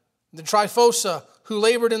Tryphena, the Tryphosa, who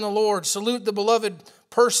labored in the Lord. Salute the beloved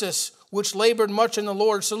Persis, which labored much in the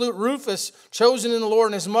Lord. Salute Rufus, chosen in the Lord,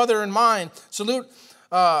 and his mother and mine. Salute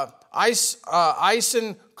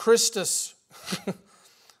Ison Christus,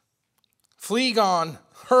 Phlegon,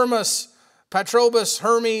 Hermas, Patrobas,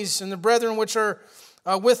 Hermes, and the brethren which are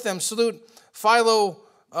with them. Salute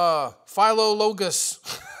Philologus,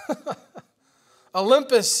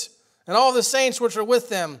 Olympus, and all the saints which are with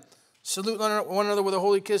them. Salute one another with a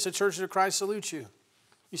holy kiss. The churches of Christ salute you.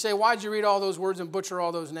 You say, why'd you read all those words and butcher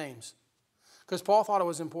all those names? Because Paul thought it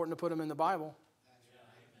was important to put them in the Bible.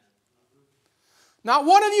 Not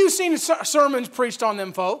one of you seen sermons preached on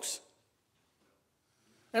them folks.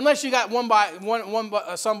 Unless you got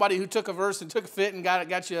somebody who took a verse and took a fit and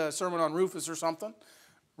got you a sermon on Rufus or something.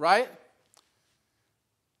 Right?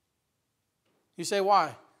 You say,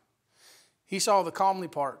 why? He saw the comely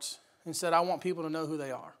parts and said, I want people to know who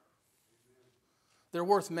they are. They're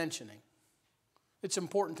worth mentioning. It's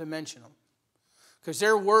important to mention them. Because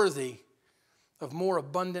they're worthy of more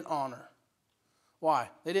abundant honor. Why?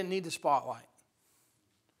 They didn't need the spotlight.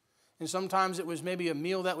 And sometimes it was maybe a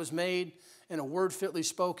meal that was made and a word fitly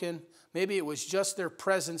spoken. Maybe it was just their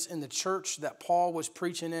presence in the church that Paul was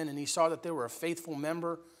preaching in, and he saw that they were a faithful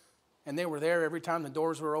member, and they were there every time the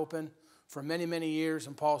doors were open for many, many years.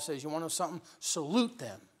 And Paul says, you want to know something? Salute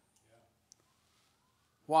them.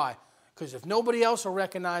 Why? Because if nobody else will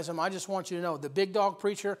recognize them, I just want you to know, the big dog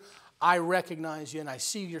preacher, I recognize you, and I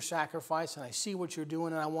see your sacrifice, and I see what you're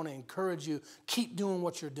doing, and I want to encourage you, keep doing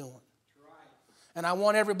what you're doing. And I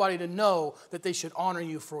want everybody to know that they should honor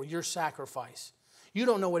you for your sacrifice. You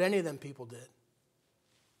don't know what any of them people did.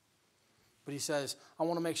 But he says, I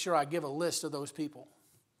want to make sure I give a list of those people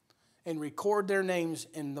and record their names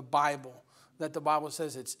in the Bible, that the Bible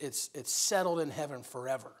says it's settled in heaven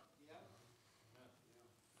forever.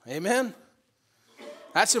 Amen?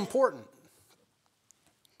 That's important.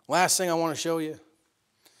 Last thing I want to show you.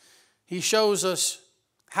 He shows us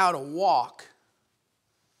how to walk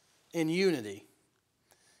in unity.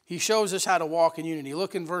 He shows us how to walk in unity.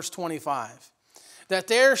 Look in verse 25. That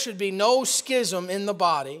there should be no schism in the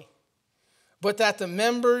body, but that the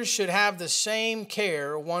members should have the same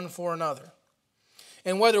care one for another.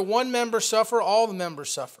 And whether one member suffer, all the members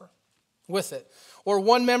suffer with it. Or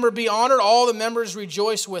one member be honored, all the members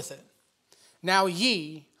rejoice with it. Now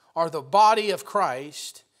ye are the body of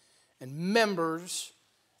Christ, and members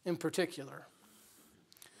in particular.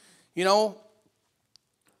 You know,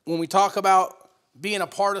 when we talk about being a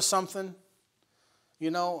part of something,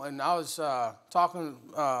 you know, and I was talking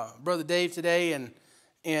to Brother Dave today, and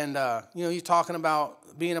you know, he's talking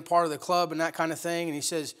about being a part of the club and that kind of thing, and he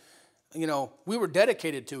says, you know, we were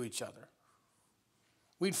dedicated to each other.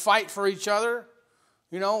 We'd fight for each other,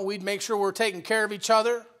 you know, we'd make sure we're taking care of each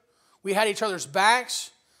other. We had each other's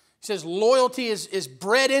backs. He says, loyalty is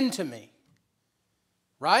bred into me,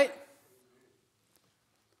 right?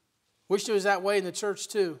 Wish it was that way in the church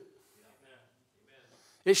too.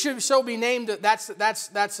 It should so be named that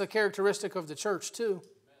that's a characteristic of the church too.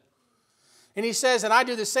 And he says, and I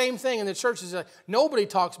do the same thing in the church. Is nobody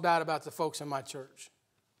talks bad about the folks in my church.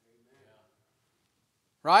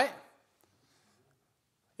 Right?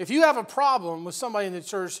 If you have a problem with somebody in the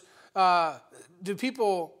church, do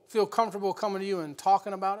people feel comfortable coming to you and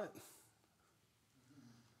talking about it?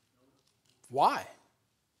 Why?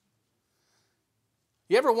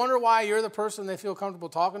 You ever wonder why you're the person they feel comfortable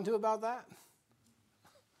talking to about that?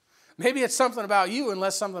 Maybe it's something about you and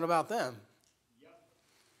less something about them.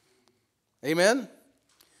 Yep. Amen?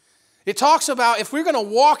 It talks about if we're going to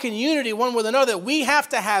walk in unity one with another, we have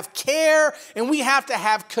to have care and we have to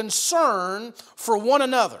have concern for one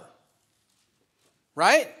another.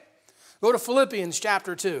 Right? Go to Philippians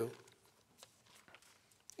chapter 2.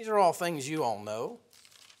 These are all things you all know.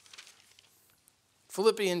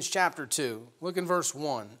 Philippians chapter 2. Look in verse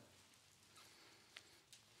 1.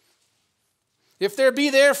 If there be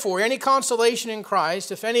therefore any consolation in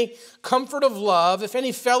Christ, if any comfort of love, if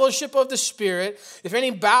any fellowship of the Spirit, if any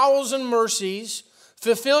bowels and mercies,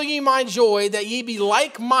 fulfill ye my joy, that ye be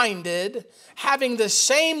like-minded, having the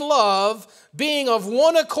same love, being of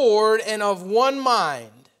one accord and of one mind.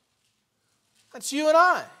 That's you and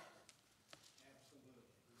I.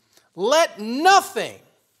 Let nothing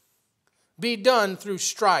be done through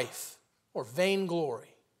strife or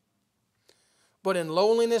vainglory, but in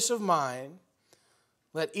lowliness of mind,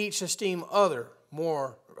 let each esteem other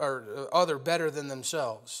better than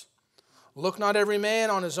themselves. Look not every man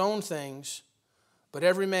on his own things, but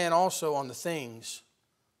every man also on the things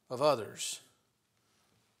of others.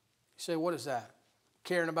 You say, what is that?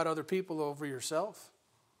 Caring about other people over yourself?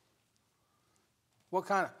 What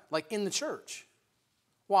kind of, like in the church?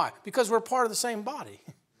 Why? Because we're part of the same body.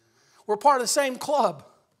 We're part of the same club.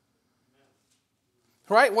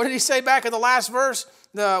 Right? What did he say back in the last verse?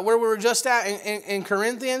 Where we were just at in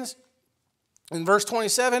Corinthians? In verse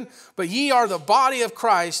 27, but ye are the body of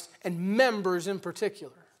Christ and members in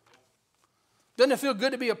particular. Doesn't it feel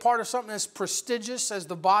good to be a part of something as prestigious as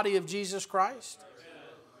the body of Jesus Christ?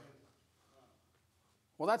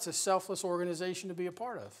 Well, that's a selfless organization to be a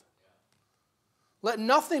part of. Let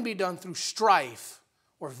nothing be done through strife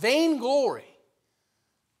or vainglory,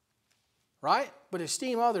 right? But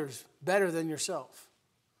esteem others better than yourself.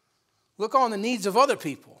 Look on the needs of other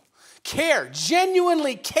people. Care,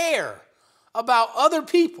 genuinely care about other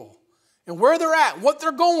people and where they're at, what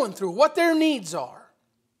they're going through, what their needs are.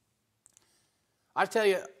 I tell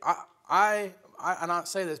you, I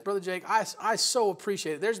say this, Brother Jake, I so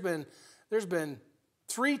appreciate it. There's been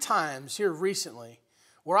 3 times here recently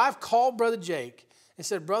where I've called Brother Jake and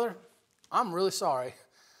said, brother, I'm really sorry.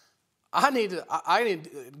 I need to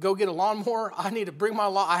go get a lawnmower. I had to bring my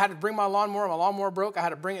lawnmower. My lawnmower broke. I had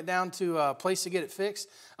to bring it down to a place to get it fixed.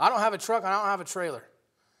 I don't have a truck. I don't have a trailer.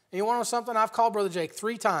 And you want to know something? I've called Brother Jake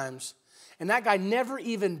 3 times, and that guy never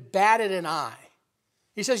even batted an eye.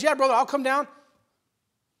 He says, yeah, brother, I'll come down.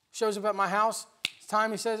 Shows up at my house. It's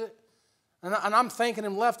time he says it. And I'm thanking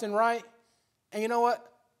him left and right. And you know what?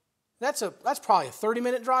 That's probably a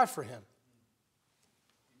 30-minute drive for him.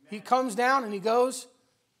 He comes down and he goes.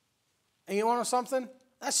 And you want to know something?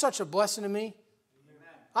 That's such a blessing to me.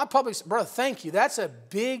 I publicly say, brother, thank you. That's a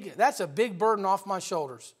big burden off my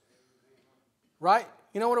shoulders. Right?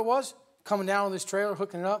 You know what it was? Coming down with this trailer,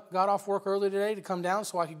 hooking it up. Got off work early today to come down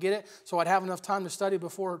so I could get it, so I'd have enough time to study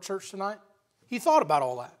before church tonight. He thought about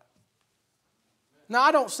all that. Now,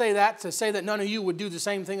 I don't say that to say that none of you would do the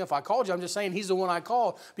same thing if I called you. I'm just saying he's the one I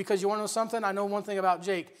called because you want to know something? I know one thing about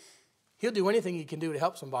Jake. He'll do anything he can do to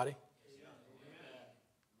help somebody.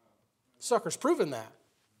 Sucker's proven that.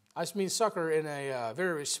 I just mean sucker in a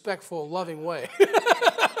very respectful, loving way.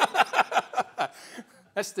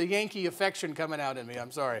 That's the Yankee affection coming out in me.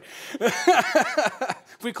 I'm sorry.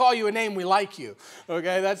 If we call you a name, we like you.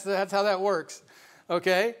 Okay, that's how that works.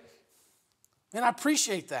 Okay? And I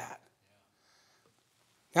appreciate that.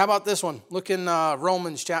 How about this one? Look in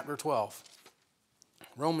Romans chapter 12.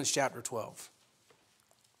 Romans chapter 12.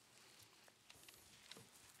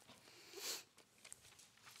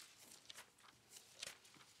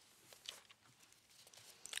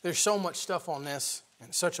 There's so much stuff on this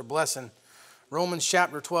and such a blessing. Romans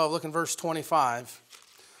chapter 12, look in verse 25.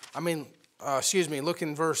 Look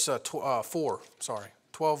in verse 4. Sorry,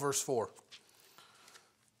 12 verse 4.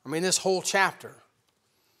 This whole chapter.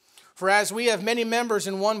 For as we have many members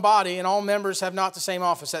in one body, and all members have not the same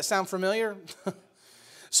office. That sound familiar?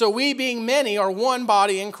 So we being many are one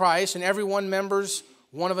body in Christ, and every one members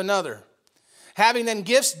one of another. Having then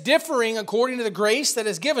gifts differing according to the grace that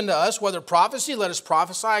is given to us, whether prophecy, let us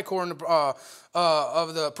prophesy according to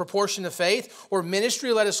of the proportion of faith, or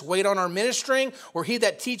ministry, let us wait on our ministering, or he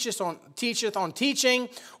that teacheth on teaching,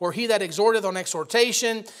 or he that exhorteth on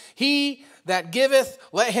exhortation. He that giveth,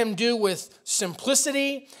 let him do with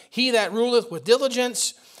simplicity. He that ruleth with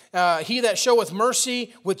diligence. He that showeth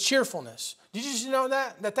mercy with cheerfulness. Did you know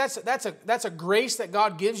that's a grace that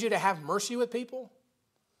God gives you to have mercy with people?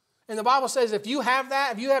 And the Bible says if you have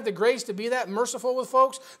that, if you have the grace to be that merciful with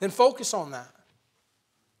folks, then focus on that.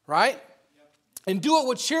 Right? Yep. And do it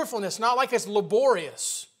with cheerfulness, not like it's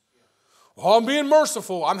laborious. Well, I'm being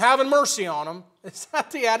merciful. I'm having mercy on them. Is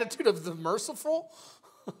that the attitude of the merciful?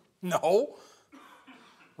 No.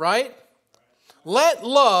 Right? Let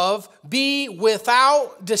love be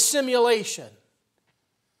without dissimulation.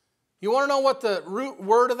 You want to know what the root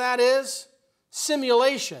word of that is?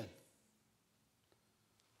 Simulation.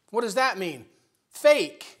 What does that mean?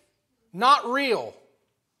 Fake, not real.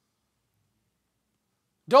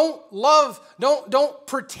 Don't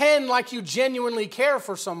pretend like you genuinely care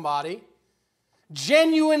for somebody.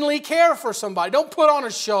 Genuinely care for somebody. Don't put on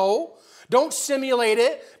a show. Don't simulate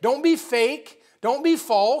it. Don't be fake. Don't be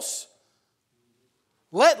false.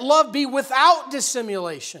 Let love be without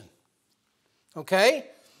dissimulation. Okay?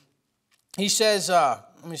 He says,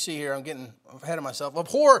 let me see here, I'm getting ahead of myself.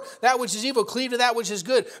 Abhor that which is evil, cleave to that which is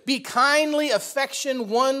good. Be kindly affection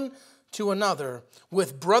one to another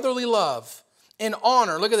with brotherly love and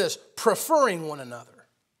honor. Look at this, preferring one another.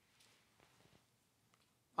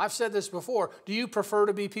 I've said this before. Do you prefer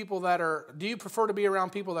to be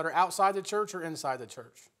around people that are outside the church or inside the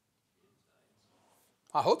church?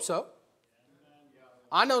 I hope so.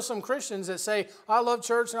 I know some Christians that say, I love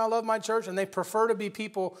church and I love my church, and they prefer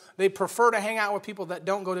to hang out with people that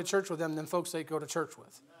don't go to church with them than folks they go to church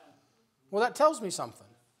with. Well, that tells me something.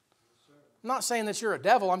 I'm not saying that you're a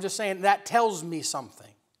devil. I'm just saying that tells me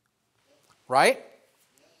something. Right?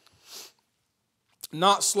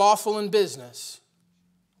 Not slothful in business.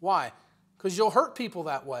 Why? Because you'll hurt people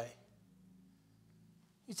that way.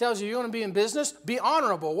 He tells you want to be in business, be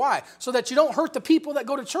honorable. Why? So that you don't hurt the people that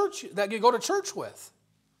you go to church with.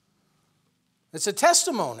 It's a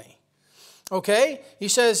testimony. Okay? He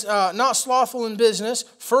says, not slothful in business,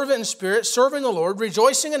 fervent in spirit, serving the Lord,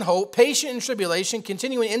 rejoicing in hope, patient in tribulation,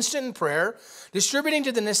 continuing instant in prayer, distributing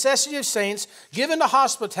to the necessity of saints, given to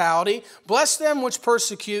hospitality, bless them which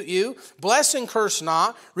persecute you, bless and curse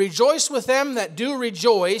not, rejoice with them that do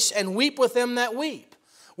rejoice, and weep with them that weep.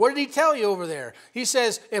 What did he tell you over there? He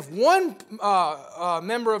says, if one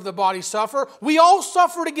member of the body suffer, we all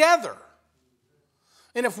suffer together.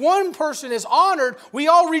 And if one person is honored, we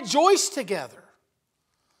all rejoice together.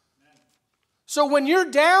 So when you're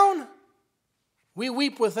down, we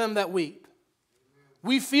weep with them that weep.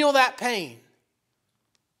 We feel that pain.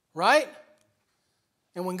 Right?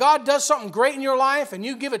 And when God does something great in your life and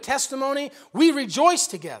you give a testimony, we rejoice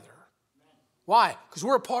together. Why? Because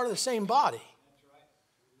we're a part of the same body.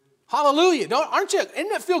 Hallelujah. Aren't you?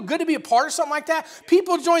 Isn't it feel good to be a part of something like that?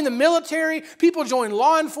 People join the military. People join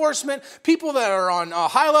law enforcement. People that are on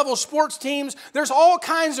high-level sports teams. There's all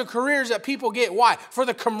kinds of careers that people get. Why? For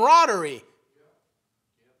the camaraderie.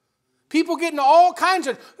 People get into all kinds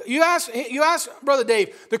of... You ask Brother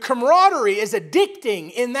Dave, the camaraderie is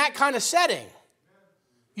addicting in that kind of setting.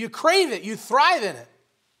 You crave it. You thrive in it.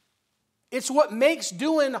 It's what makes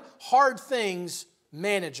doing hard things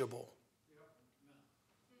manageable.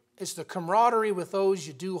 It's the camaraderie with those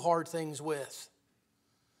you do hard things with.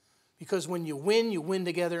 Because when you win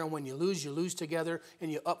together, and when you lose together,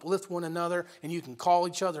 and you uplift one another, and you can call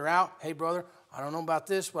each other out. Hey, brother, I don't know about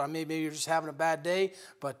this, but maybe you're just having a bad day,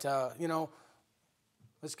 but,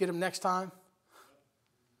 let's get them next time.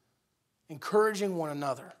 Encouraging one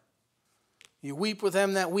another. You weep with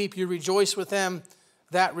them that weep. You rejoice with them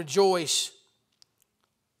that rejoice.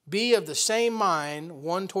 Be of the same mind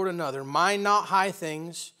one toward another. Mind not high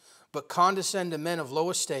things, but condescend to men of low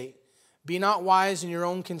estate. Be not wise in your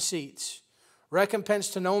own conceits. Recompense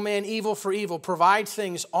to no man evil for evil. Provide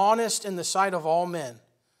things honest in the sight of all men.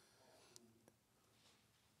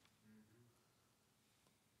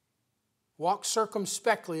 Walk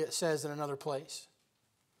circumspectly, it says in another place.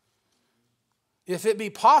 If it be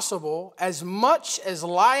possible, as much as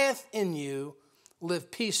lieth in you, live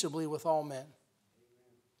peaceably with all men.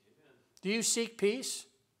 Do you seek peace?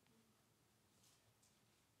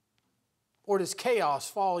 Or does chaos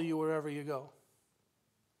follow you wherever you go?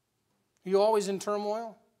 Are you always in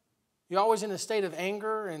turmoil? Are you always in a state of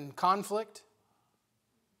anger and conflict?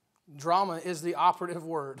 Drama is the operative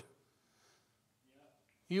word.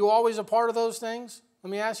 You always a part of those things? Let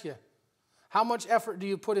me ask you, how much effort do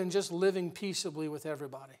you put in just living peaceably with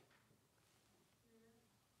everybody?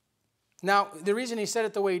 Now, the reason he said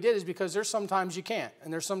it the way he did is because there's sometimes you can't.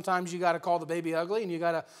 And there's sometimes you got to call the baby ugly and you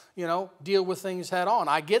got to, deal with things head on.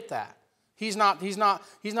 I get that. He's not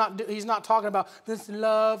talking about this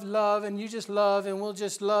love, and you just love, and we'll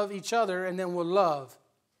just love each other, and then we'll love.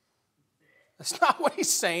 That's not what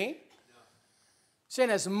he's saying. He's saying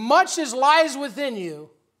as much as lies within you,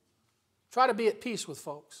 try to be at peace with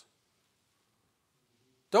folks.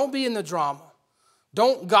 Don't be in the drama.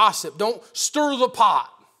 Don't gossip. Don't stir the pot.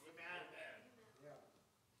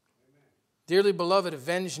 Dearly beloved,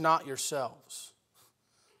 avenge not yourselves,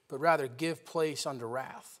 but rather give place unto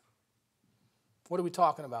wrath. What are we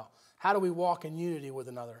talking about? How do we walk in unity with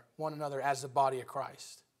one another as the body of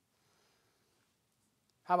Christ?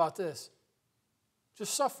 How about this?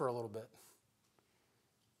 Just suffer a little bit.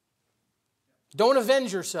 Don't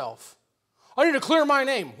avenge yourself. I need to clear my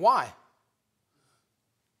name. Why?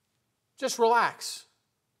 Just relax.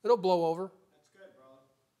 It'll blow over.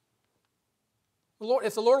 Lord,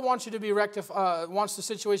 if the Lord wants you to be wants the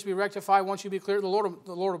situation to be rectified, wants you to be clear, the Lord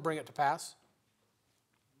will bring it to pass.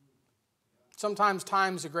 Sometimes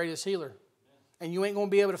time's the greatest healer. And you ain't going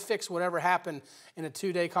to be able to fix whatever happened in a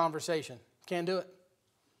 2-day conversation. Can't do it.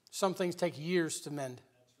 Some things take years to mend.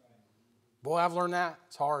 Boy, I've learned that.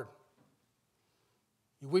 It's hard.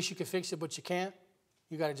 You wish you could fix it, but you can't.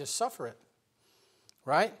 You got to just suffer it.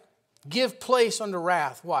 Right? Give place unto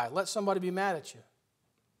wrath. Why? Let somebody be mad at you.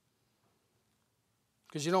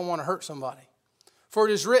 Because you don't want to hurt somebody. For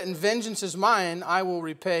it is written, vengeance is mine, I will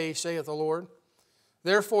repay, saith the Lord.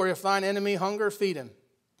 Therefore, if thine enemy hunger, feed him.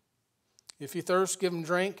 If he thirst, give him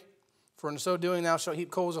drink. For in so doing thou shalt heap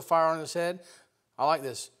coals of fire on his head. I like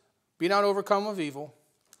this. Be not overcome of evil,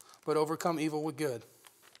 but overcome evil with good.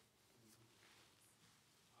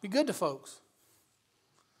 Be good to folks.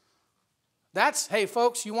 Hey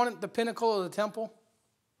folks, you want the pinnacle of the temple?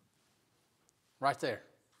 Right there.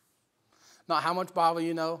 Not how much Bible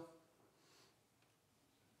you know.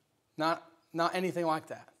 Not anything like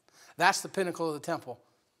that. That's the pinnacle of the temple.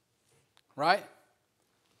 Right?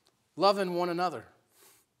 Loving one another.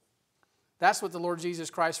 That's what the Lord Jesus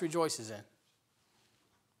Christ rejoices in.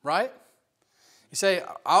 Right? You say,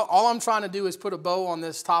 all I'm trying to do is put a bow on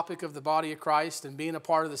this topic of the body of Christ and being a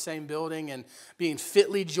part of the same building and being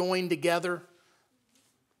fitly joined together.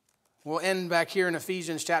 We'll end back here in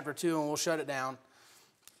Ephesians chapter 2 and we'll shut it down.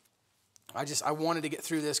 I wanted to get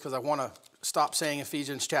through this because I want to stop saying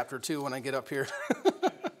Ephesians chapter 2 when I get up here.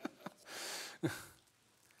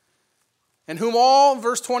 And whom all,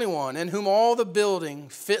 verse 21, and whom all the building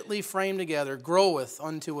fitly framed together groweth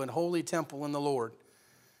unto an holy temple in the Lord,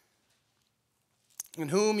 in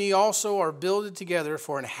whom ye also are builded together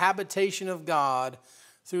for an habitation of God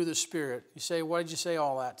through the Spirit. You say, why did you say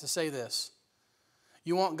all that? To say this.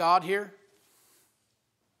 You want God here?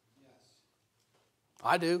 Yes.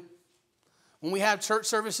 I do. When we have church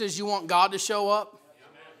services, you want God to show up?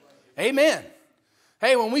 Amen. Amen.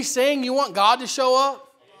 Hey, when we sing, you want God to show up?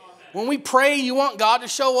 When we pray, you want God to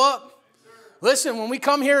show up? Listen, when we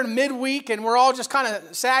come here in midweek and we're all just kind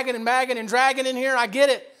of sagging and bagging and dragging in here, I get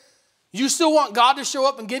it. You still want God to show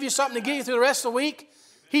up and give you something to get you through the rest of the week?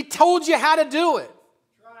 He told you how to do it.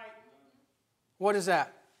 What is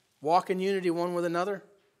that? Walk in unity one with another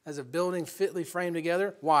as a building fitly framed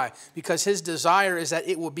together. Why? Because his desire is that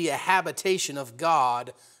it will be a habitation of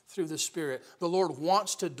God through the Spirit. The Lord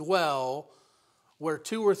wants to dwell where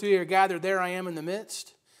 2 or 3 are gathered, there I am in the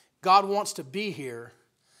midst. God wants to be here.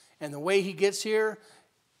 And the way he gets here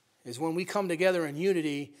is when we come together in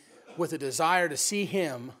unity with a desire to see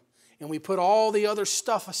him, and we put all the other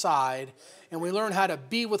stuff aside, and we learn how to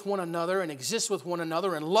be with one another and exist with one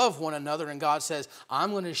another and love one another. And God says,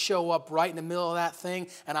 I'm going to show up right in the middle of that thing,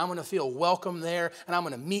 and I'm going to feel welcome there, and I'm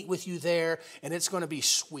going to meet with you there, and it's going to be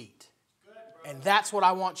sweet. And that's what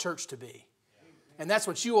I want church to be. And that's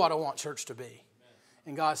what you ought to want church to be.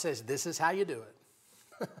 And God says, this is how you do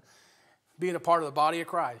it. Being a part of the body of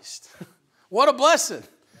Christ. What a blessing.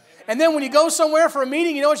 And then when you go somewhere for a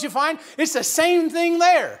meeting, you know what you find? It's the same thing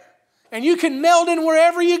there. And you can meld in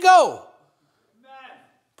wherever you go. Amen.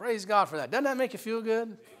 Praise God for that. Doesn't that make you feel good?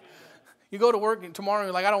 Amen. You go to work tomorrow and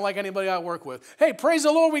you're like, I don't like anybody I work with. Hey, praise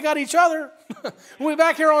the Lord, we got each other. We'll be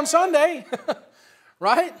back here on Sunday.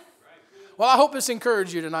 Right? Well, I hope this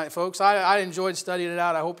encouraged you tonight, folks. I enjoyed studying it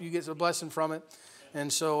out. I hope you get a blessing from it.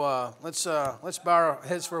 And so let's bow our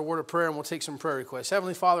heads for a word of prayer, and we'll take some prayer requests.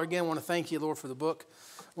 Heavenly Father, again, I want to thank you, Lord, for the book.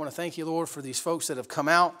 I want to thank you, Lord, for these folks that have come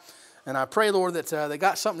out. And I pray, Lord, that they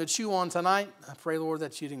got something to chew on tonight. I pray, Lord,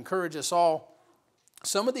 that you'd encourage us all.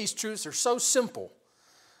 Some of these truths are so simple,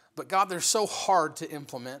 but God, they're so hard to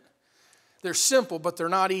implement. They're simple, but they're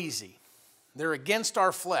not easy. They're against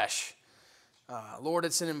our flesh. Lord,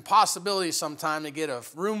 it's an impossibility sometime to get a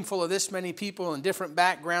room full of this many people in different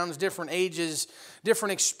backgrounds, different ages,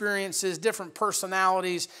 different experiences, different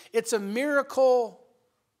personalities. It's a miracle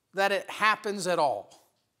that it happens at all.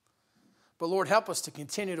 But Lord, help us to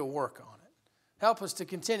continue to work on it. Help us to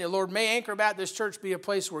continue. Lord, may Anchor Baptist Church be a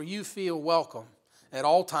place where you feel welcome at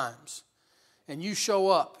all times. And you show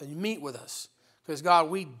up and you meet with us. Because, God,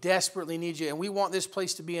 we desperately need you. And we want this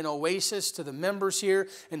place to be an oasis to the members here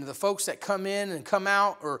and to the folks that come in and come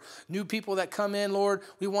out, or new people that come in, Lord.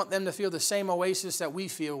 We want them to feel the same oasis that we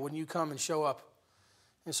feel when you come and show up.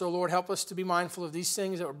 And so, Lord, help us to be mindful of these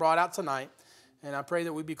things that were brought out tonight. And I pray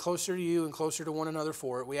that we be closer to you and closer to one another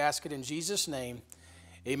for it. We ask it in Jesus' name.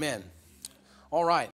 Amen. All right.